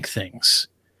you think things,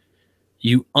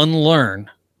 you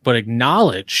unlearn, but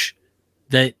acknowledge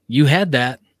that you had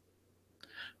that.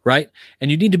 Right.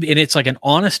 And you need to be, and it's like an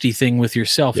honesty thing with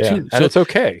yourself too. And so it's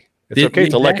okay. It's okay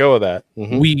to let go of that.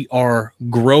 Mm-hmm. We are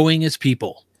growing as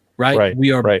people, right?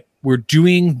 We are, right. We're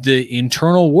doing the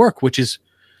internal work, which is,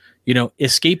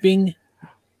 escaping.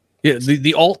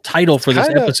 The alt title for this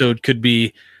episode could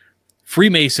be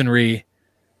Freemasonry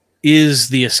is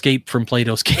the escape from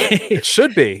Plato's cave. It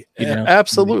should be.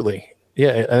 Absolutely.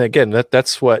 Yeah. And again,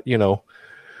 that's what,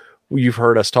 you've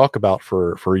heard us talk about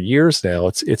for years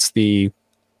now.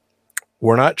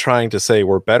 We're not trying to say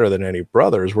we're better than any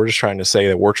brothers. We're just trying to say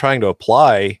that we're trying to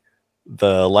apply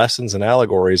the lessons and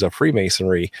allegories of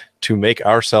Freemasonry to make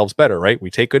ourselves better, right?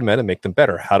 We take good men and make them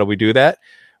better. How do we do that?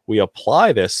 We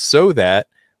apply this so that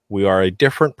we are a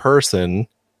different person,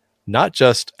 not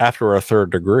just after our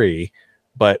third degree,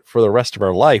 but for the rest of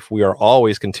our life. We are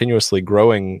always continuously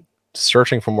growing,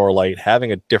 searching for more light,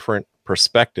 having a different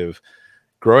perspective,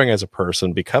 growing as a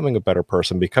person, becoming a better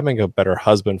person, becoming a better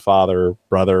husband, father,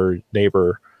 brother,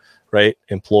 neighbor, right?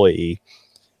 Employee.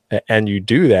 And you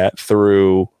do that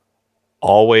through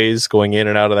always going in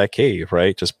and out of that cave,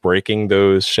 right? Just breaking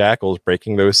those shackles,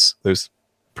 breaking those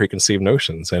preconceived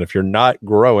notions. And if you're not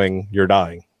growing, you're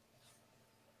dying.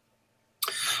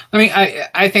 I mean,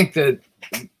 I think that,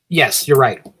 yes, you're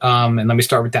right. And let me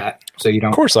start with that. So you don't.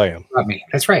 Of course I am. Me.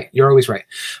 That's right. You're always right.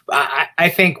 I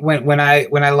think when I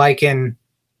liken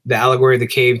the allegory of the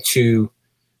cave to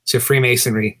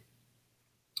Freemasonry,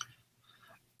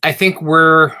 I think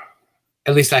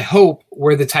at least I hope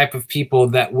we're the type of people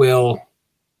that will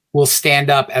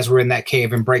stand up as we're in that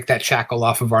cave and break that shackle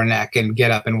off of our neck and get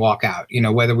up and walk out,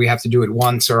 whether we have to do it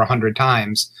once or 100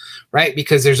 times, right?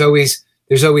 Because there's always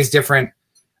different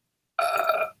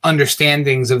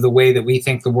understandings of the way that we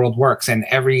think the world works, and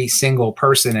every single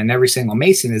person and every single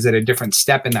Mason is at a different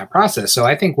step in that process. So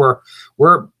I think we're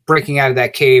breaking out of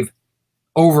that cave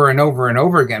over and over and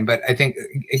over again. But I think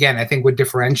what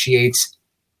differentiates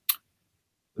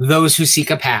those who seek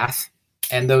a path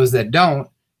and those that don't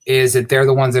is that they're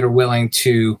the ones that are willing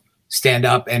to stand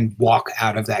up and walk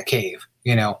out of that cave,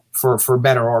 for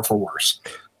better or for worse.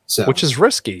 So, which is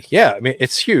risky. Yeah. I mean,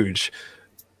 it's huge.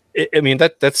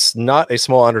 That's not a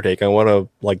small undertaking. I want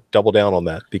to double down on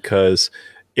that, because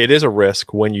it is a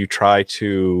risk when you try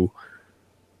to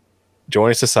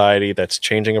join a society that's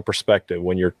changing a perspective,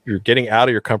 when you're getting out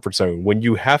of your comfort zone, when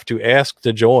you have to ask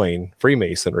to join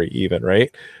Freemasonry, even,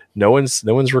 right? No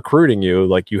one's recruiting you.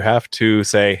 Like, you have to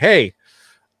say, hey,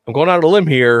 I'm going out on a limb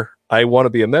here. I want to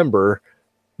be a member.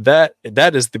 That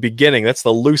is the beginning. That's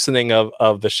the loosening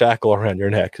of the shackle around your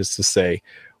neck, is to say,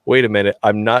 wait a minute,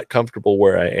 I'm not comfortable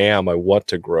where I am. I want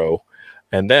to grow.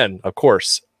 And then, of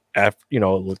course,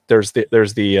 there's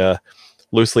the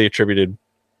loosely attributed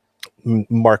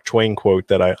Mark Twain quote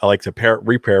that I like to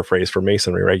re-paraphrase for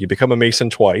Masonry, right? You become a Mason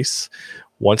twice,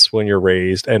 once when you're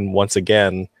raised and once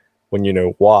again when you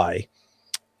know why.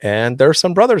 And there are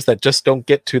some brothers that just don't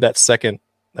get to that second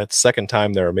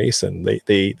time they're a Mason.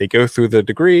 They go through the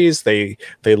degrees, they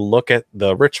look at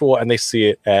the ritual, and they see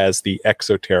it as the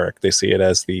exoteric. They see it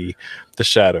as the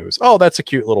shadows. Oh, that's a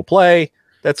cute little play.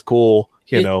 That's cool.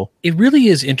 It really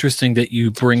is interesting that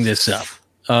you bring this up.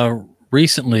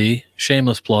 Recently,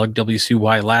 shameless plug,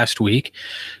 WCY last week,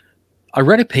 I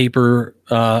read a paper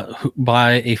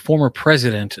by a former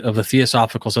president of the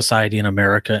Theosophical Society in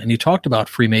America, and he talked about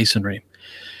Freemasonry.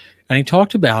 And he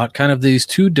talked about kind of these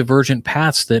two divergent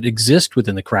paths that exist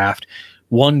within the craft.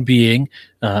 One being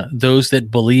those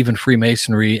that believe in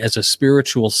Freemasonry as a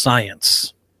spiritual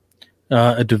science,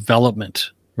 a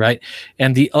development, right?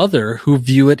 And the other who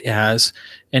view it as,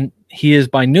 and he is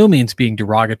by no means being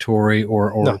derogatory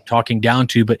or No. talking down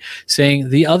to, but saying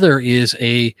the other is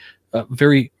a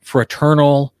very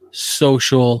fraternal,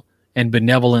 social, and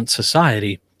benevolent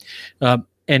society.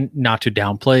 And not to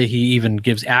downplay, he even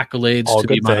gives accolades All to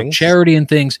the good amount of things. charity and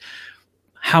things.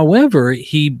 However,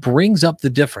 he brings up the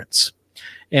difference.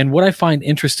 And what I find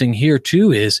interesting here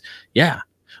too is,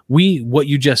 what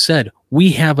you just said,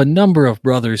 we have a number of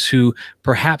brothers who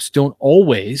perhaps don't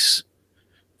always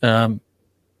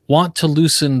want to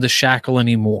loosen the shackle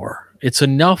anymore. It's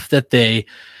enough that they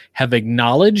have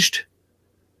acknowledged,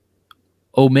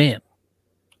 oh man,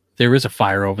 there is a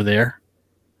fire over there.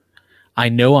 I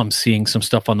know I'm seeing some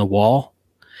stuff on the wall,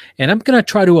 and I'm going to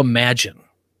try to imagine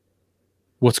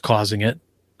what's causing it.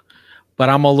 But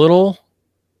I'm a little,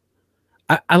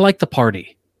 I like the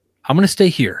party. I'm going to stay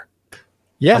here.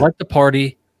 Yeah. I like the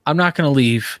party. I'm not going to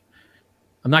leave.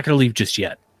 I'm not going to leave just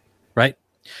yet. Right.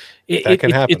 That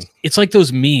can happen. It's like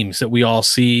those memes that we all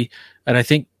see. And I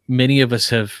think many of us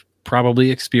have probably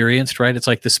experienced, right? It's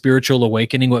like the spiritual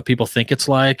awakening, what people think it's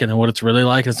like, and then what it's really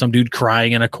like. And some dude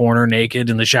crying in a corner naked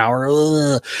in the shower.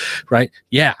 Ugh, right.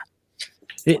 Yeah.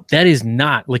 That is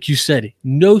not, like you said,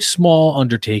 no small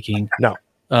undertaking. No.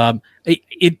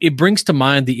 It brings to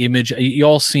mind the image. You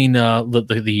all seen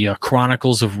the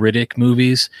Chronicles of Riddick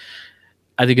movies.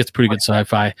 I think it's pretty good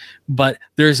sci-fi. But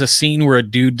there's a scene where a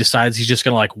dude decides he's just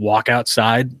gonna like walk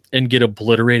outside and get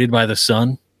obliterated by the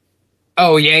sun.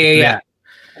 Oh yeah.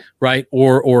 Right.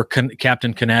 Or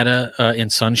Captain Kanata in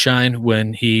Sunshine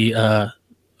when he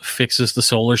fixes the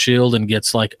solar shield and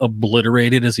gets like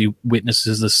obliterated as he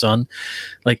witnesses the sun.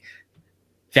 Like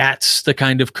that's the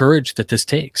kind of courage that this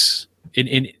takes.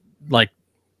 In like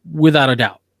without a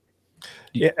doubt.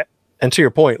 Yeah. And to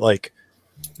your point, like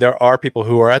there are people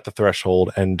who are at the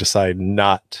threshold and decide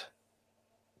not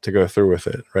to go through with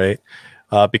it, right?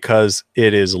 Because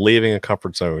it is leaving a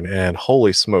comfort zone, and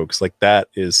holy smokes, like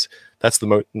that's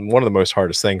one of the most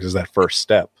hardest things is that first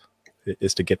step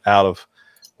is to get out of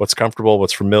what's comfortable,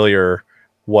 what's familiar,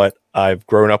 what I've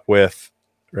grown up with,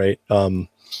 right?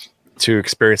 To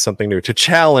experience something new, to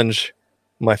challenge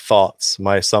my thoughts,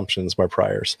 my assumptions, my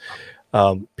priors.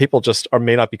 People just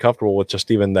may not be comfortable with just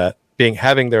even that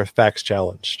having their facts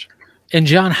challenged. And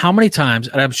John, how many times,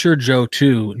 and I'm sure Joe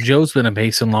too, Joe's been a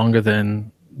Mason longer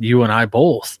than you and I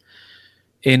both.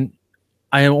 And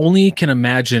I only can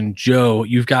imagine, Joe,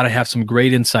 you've got to have some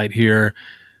great insight here.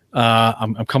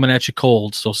 I'm coming at you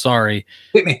cold, so sorry.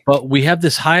 Hit me. But we have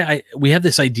this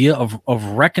idea of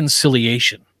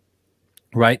reconciliation,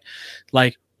 right?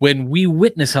 Like when we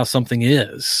witness how something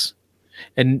is,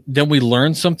 and then we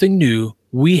learn something new,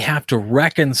 we have to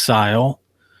reconcile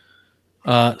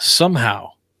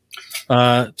somehow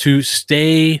to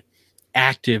stay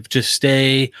active, to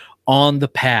stay on the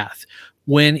path,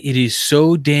 when it is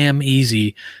so damn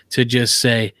easy to just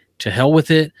say, to hell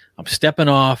with it, I'm stepping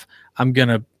off, I'm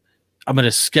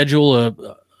gonna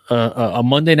schedule a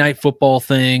Monday night football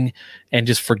thing and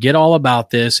just forget all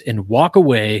about this and walk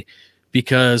away,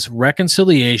 because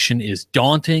reconciliation is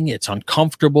daunting, it's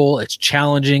uncomfortable, it's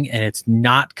challenging, and it's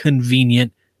not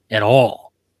convenient at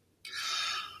all.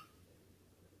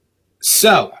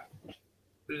 So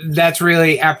that's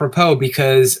really apropos,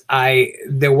 because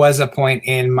there was a point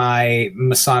in my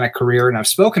Masonic career, and I've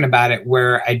spoken about it,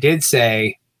 where I did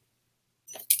say,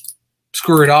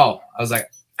 screw it all. I was like,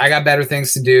 I got better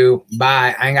things to do.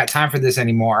 Bye. I ain't got time for this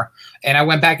anymore. And I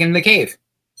went back into the cave.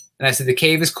 And I said, the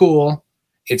cave is cool.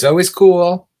 It's always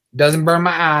cool. Doesn't burn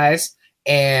my eyes.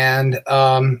 And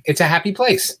it's a happy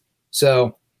place.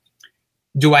 So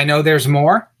do I know there's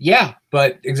more? Yeah.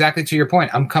 But exactly to your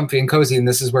point, I'm comfy and cozy, and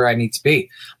this is where I need to be.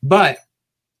 But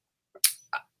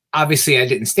obviously I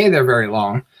didn't stay there very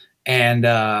long. And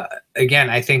again,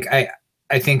 I think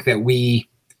that we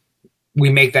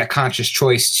make that conscious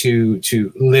choice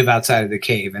to live outside of the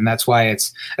cave. And that's why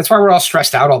we're all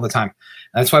stressed out all the time.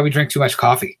 That's why we drink too much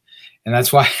coffee. And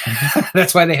that's why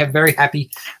they have very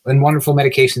happy and wonderful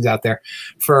medications out there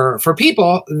for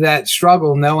people that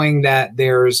struggle knowing that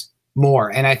there's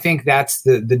more. And I think that's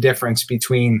the difference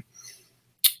between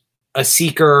a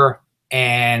seeker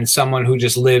and someone who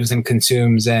just lives and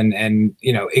consumes and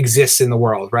exists in the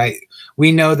world, right?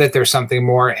 We know that there's something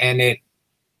more, and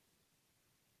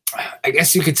I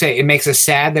guess you could say it makes us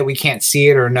sad that we can't see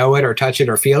it or know it or touch it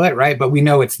or feel it, right? But we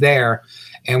know it's there.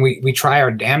 and we try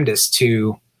our damnedest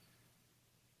to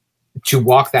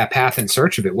walk that path in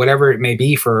search of it, whatever it may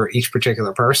be for each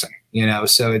particular person,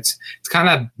 so it's kind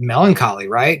of melancholy,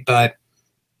 right? But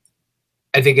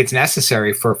I think it's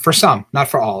necessary for some, not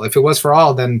for all. If it was for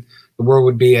all, then the world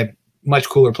would be a much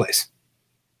cooler place.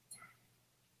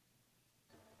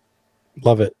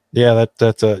 Love it. Yeah,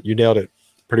 that's you nailed it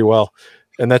pretty well.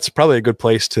 And that's probably a good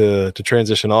place to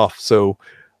transition off. So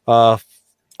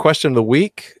question of the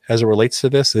week as it relates to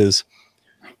this is,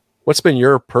 what's been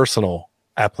your personal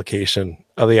application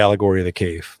of the allegory of the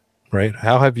cave, right?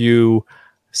 How have you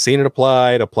seen it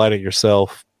applied it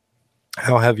yourself?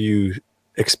 How have you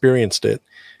experienced it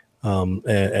and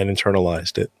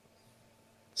internalized it?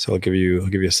 So I'll give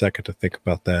you a second to think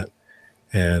about that,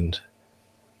 and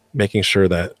making sure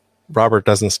that Robert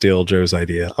doesn't steal Joe's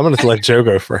idea. I'm going to let Joe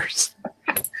go first.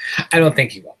 I don't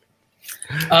think he will.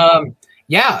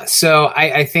 Yeah. So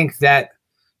I think that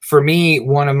for me,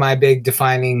 one of my big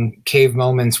defining cave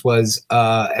moments was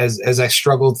as I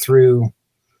struggled through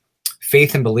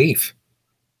faith and belief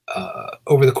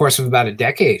over the course of about a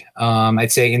decade.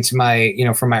 I'd say into my,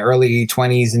 from my early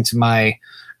 20s into my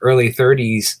early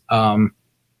 30s.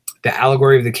 The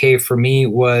allegory of the cave for me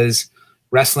was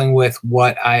wrestling with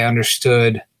what I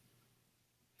understood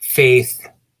faith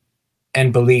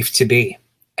and belief to be.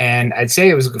 And I'd say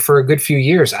it was for a good few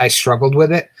years. I struggled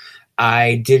with it.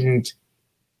 I didn't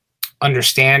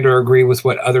understand or agree with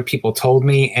what other people told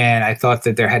me. And I thought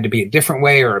that there had to be a different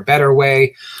way or a better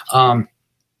way.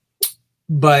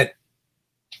 But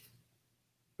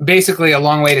basically a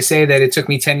long way to say that it took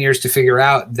me 10 years to figure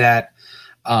out that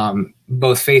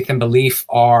both faith and belief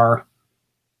are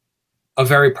a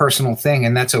very personal thing,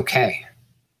 and that's okay.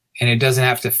 And it doesn't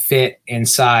have to fit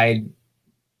inside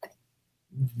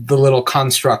the little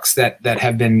constructs that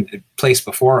have been placed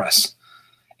before us.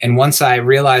 And once I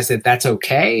realized that that's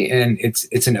okay, and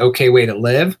it's an okay way to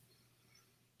live,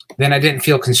 then I didn't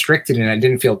feel constricted, and I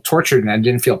didn't feel tortured, and I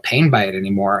didn't feel pained by it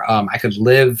anymore. I could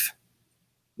live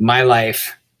my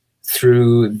life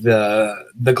through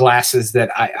the glasses that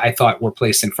I thought were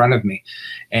placed in front of me.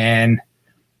 And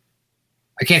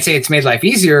I can't say it's made life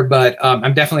easier, but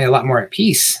I'm definitely a lot more at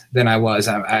peace than I was.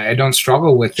 I don't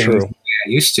struggle with things the way I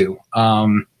used to.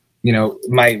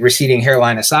 My receding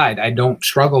hairline aside, I don't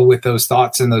struggle with those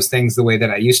thoughts and those things the way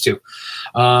that I used to.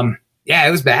 Yeah,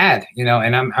 it was bad,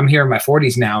 and I'm here in my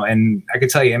 40s now, and I could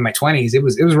tell you in my 20s, it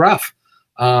was rough.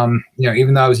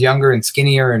 Even though I was younger and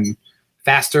skinnier and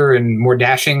faster and more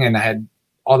dashing, and I had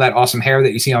all that awesome hair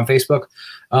that you see on Facebook.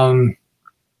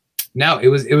 No, it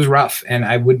was rough, and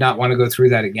I would not want to go through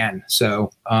that again.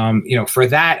 So, for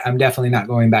that, I'm definitely not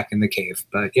going back in the cave.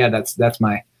 But yeah, that's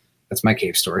my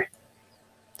cave story.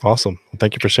 Awesome.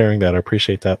 Thank you for sharing that. I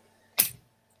appreciate that.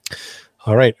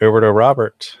 All right, over to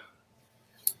Robert.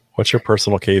 What's your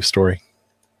personal cave story?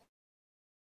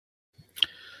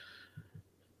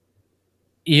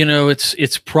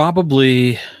 It's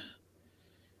probably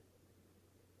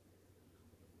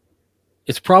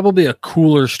a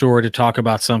cooler story to talk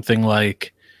about something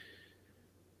like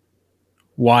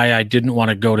why I didn't want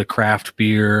to go to craft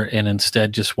beer and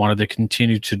instead just wanted to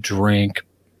continue to drink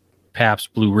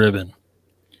Pabst Blue Ribbon.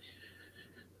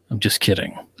 I'm just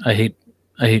kidding. I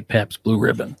hate Pabst Blue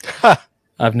Ribbon.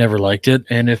 I've never liked it.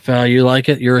 And if you like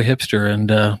it, you're a hipster,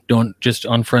 and don't just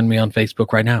unfriend me on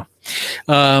Facebook right now.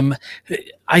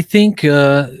 I think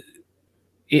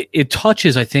it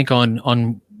touches, I think,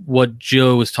 on what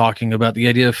Joe was talking about, the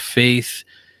idea of faith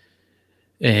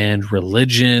and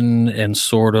religion and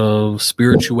sort of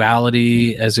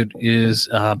spirituality as it is.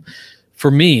 For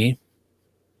me,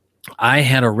 I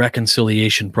had a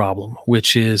reconciliation problem,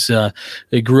 which is I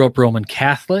grew up Roman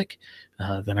Catholic.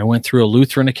 Then I went through a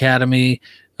Lutheran academy,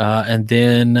 and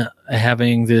then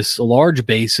having this large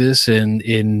basis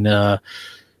in I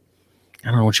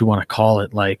don't know what you want to call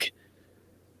it, like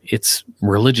it's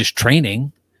religious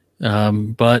training,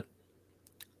 but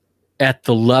at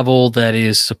the level that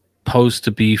is supposed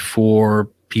to be for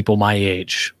people my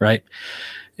age, right?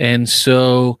 And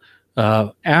so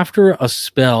after a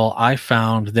spell, I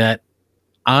found that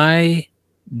I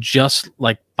just,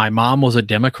 like, my mom was a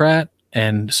Democrat,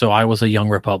 and so I was a young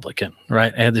Republican,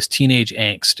 right? I had this teenage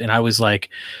angst, and I was like,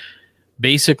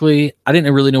 basically, I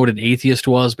didn't really know what an atheist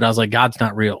was, but I was like, God's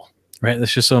not real, right?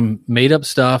 That's just some made up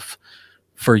stuff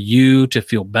for you to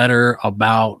feel better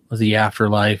about the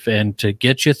afterlife and to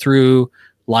get you through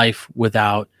life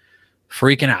without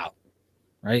freaking out,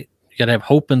 right? You got to have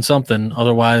hope in something.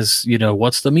 Otherwise,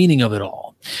 what's the meaning of it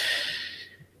all?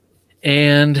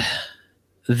 And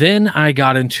then I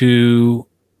got into,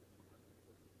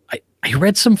 I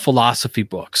read some philosophy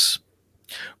books.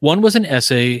 One was an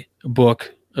essay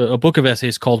book a book of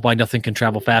essays called "Why Nothing Can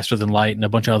Travel Faster Than Light" and a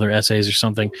bunch of other essays or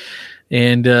something.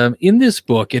 And in this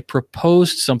book, it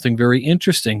proposed something very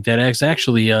interesting that is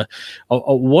actually a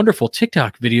wonderful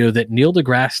TikTok video that Neil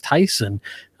deGrasse Tyson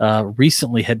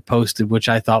recently had posted, which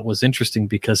I thought was interesting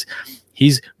because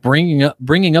he's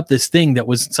bringing up this thing that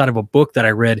was inside of a book that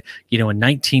I read, in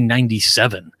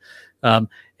 1997.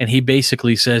 And he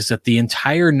basically says that the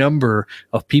entire number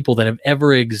of people that have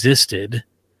ever existed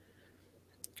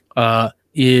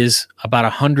is about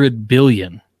 100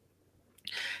 billion.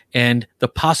 And the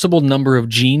possible number of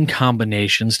gene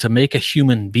combinations to make a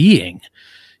human being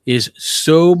is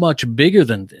so much bigger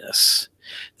than this,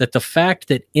 that the fact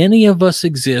that any of us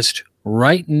exist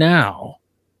right now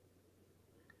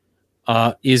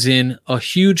is in a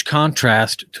huge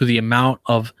contrast to the amount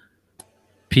of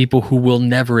people who will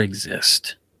never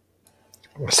exist.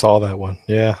 I saw that one.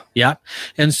 Yeah. Yeah.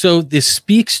 And so this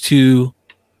speaks to,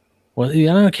 well, I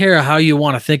don't care how you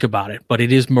want to think about it, but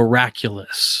it is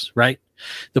miraculous, right?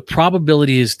 The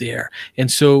probability is there. And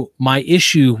so my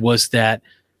issue was that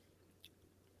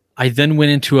I then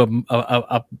went into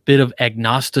a bit of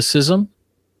agnosticism,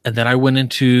 and then I read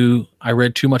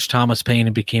too much Thomas Paine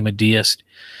and became a deist.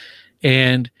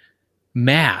 And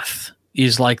math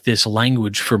is like this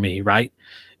language for me, right?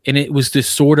 And it was this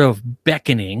sort of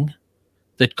beckoning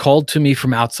that called to me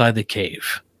from outside the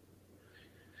cave.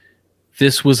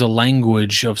 This was a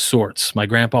language of sorts. My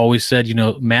grandpa always said,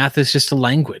 math is just a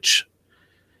language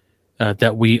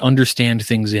that we understand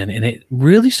things in. And it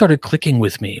really started clicking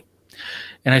with me.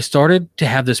 And I started to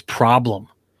have this problem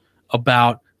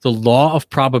about the law of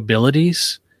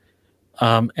probabilities.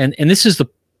 And this is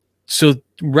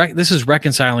this is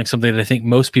reconciling something that I think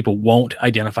most people won't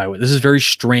identify with. This is very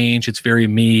strange. It's very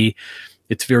me.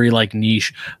 It's very like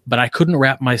niche. But I couldn't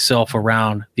wrap myself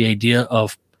around the idea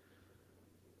of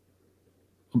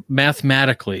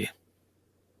mathematically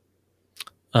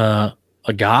a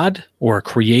God or a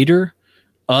creator,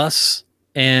 us,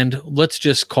 and let's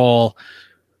just call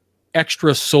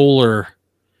extrasolar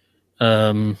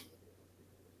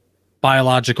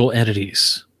biological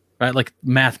entities, right? Like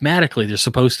mathematically, they're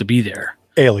supposed to be there.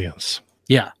 Aliens.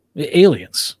 Yeah.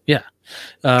 Aliens. Yeah.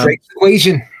 Drake's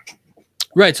equation.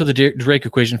 Right. So the Drake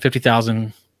equation,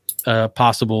 50,000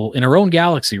 possible in our own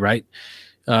galaxy, right?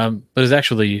 But it's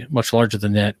actually much larger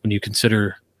than that when you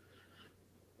consider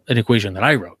an equation that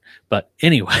I wrote. But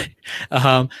anyway,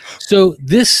 so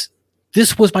this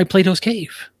was my Plato's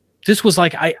cave. This was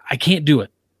like, I can't do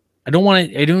it. I don't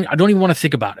even want to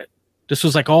think about it. This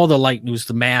was like all the light news,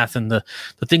 the math, and the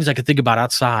things I could think about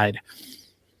outside.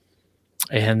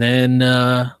 And then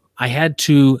I had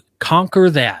to conquer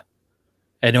that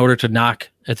in order to knock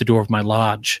at the door of my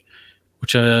lodge,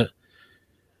 which I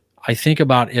think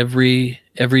about every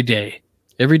day.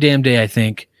 Every damn day I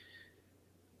think,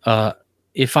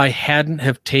 if I hadn't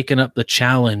have taken up the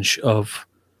challenge of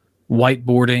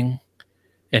whiteboarding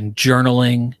and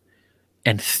journaling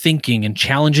and thinking and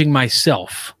challenging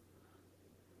myself,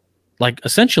 like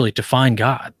essentially to find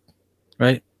God,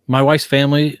 right? My wife's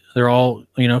family, they're all,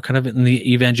 kind of in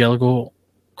the evangelical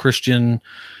Christian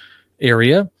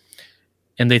area.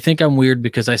 And they think I'm weird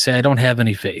because I say I don't have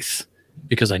any faith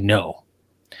because I know,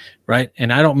 right?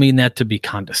 And I don't mean that to be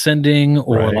condescending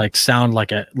or like sound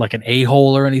like an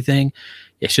a-hole or anything.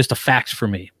 It's just a fact for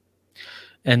me.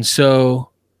 And so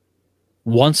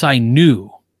once I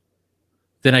knew,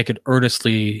 then I could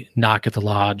earnestly knock at the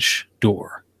lodge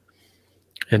door.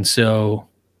 And so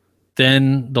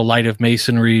then the light of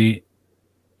Masonry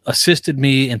assisted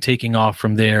me in taking off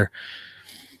from there.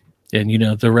 And,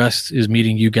 the rest is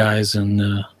meeting you guys,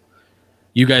 and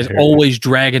you guys always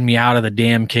dragging me out of the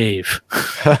damn cave.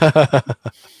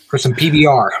 For some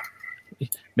PBR.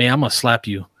 Man, I'm going to slap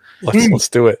you. Let's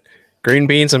do it. Green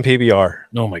beans and PBR.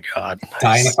 Oh, my God.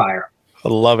 Die in a fire. I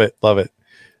love it. Love it.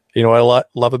 You know what I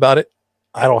love about it?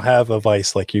 I don't have a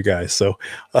vice like you guys. So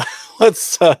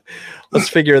let's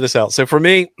figure this out. So for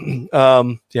me,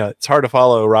 it's hard to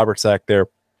follow Robert Sack there.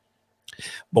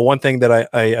 But one thing that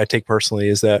I take personally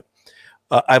is that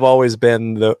I've always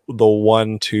been the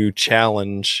one to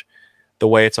challenge the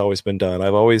way it's always been done.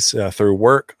 I've always through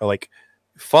work, I like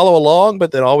follow along,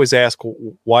 but then always ask,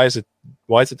 why is it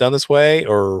done this way,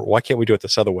 or why can't we do it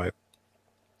this other way?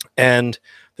 And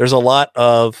there's a lot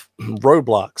of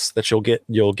roadblocks that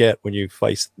you'll get when you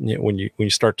face, when you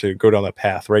start to go down that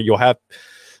path, right? You'll have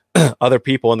other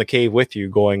people in the cave with you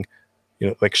going,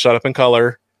 like, shut up and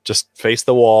color, just face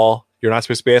the wall. You're not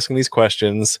supposed to be asking these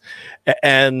questions.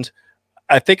 And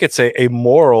I think it's a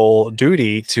moral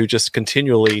duty to just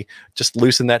continually just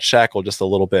loosen that shackle just a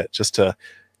little bit, just to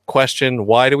question,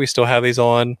 why do we still have these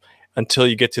on, until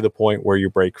you get to the point where you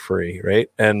break free, right?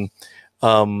 And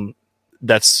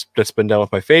That's been done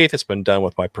with my faith. It's been done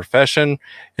with my profession.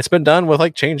 It's been done with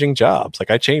like changing jobs.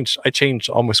 Like I changed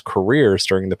almost careers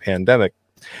during the pandemic,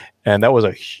 and that was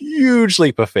a huge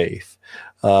leap of faith,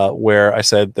 where I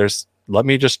said, let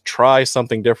me just try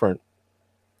something different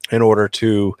in order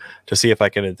to see if I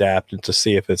can adapt and to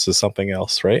see if this is something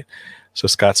else, right? So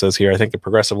Scott says here, I think the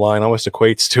progressive line almost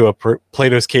equates to a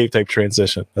Plato's Cave type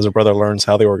transition as a brother learns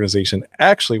how the organization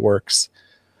actually works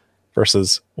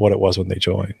versus what it was when they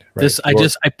joined. Right?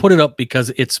 I put it up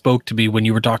because it spoke to me when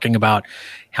you were talking about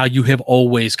how you have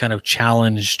always kind of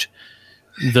challenged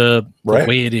the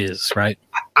way it is, right?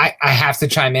 I have to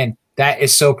chime in. That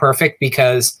is so perfect,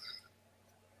 because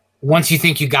once you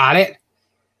think you got it,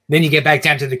 then you get back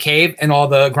down to the cave and all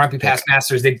the grumpy past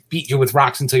masters, they beat you with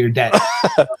rocks until you're dead.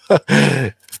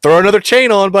 Throw another chain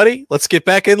on, buddy. Let's get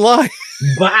back in line.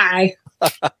 Bye.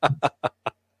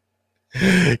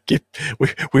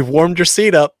 We've warmed your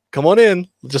seat up. Come on in.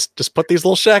 Just put these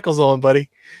little shackles on, buddy.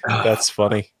 That's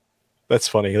funny.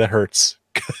 That hurts.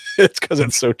 It's because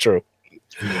it's so true.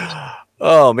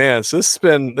 Oh man, so this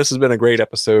has been a great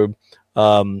episode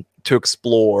to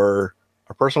explore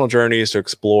our personal journeys, to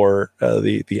explore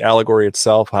the allegory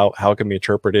itself, how it can be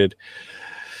interpreted,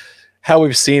 how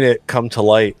we've seen it come to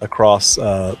light across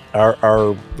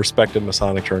our respective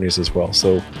Masonic journeys as well.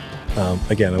 So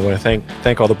again, I want to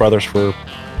thank all the brothers for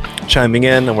chiming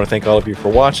in. I want to thank all of you for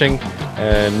watching,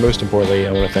 and most importantly,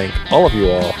 I want to thank all of you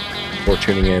all for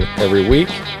tuning in every week.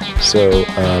 So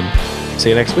see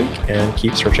you next week, and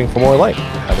keep searching for more light.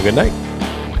 Have a good night.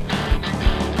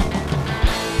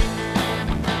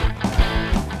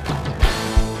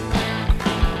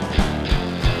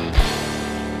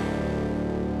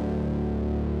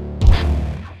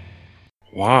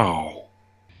 Wow.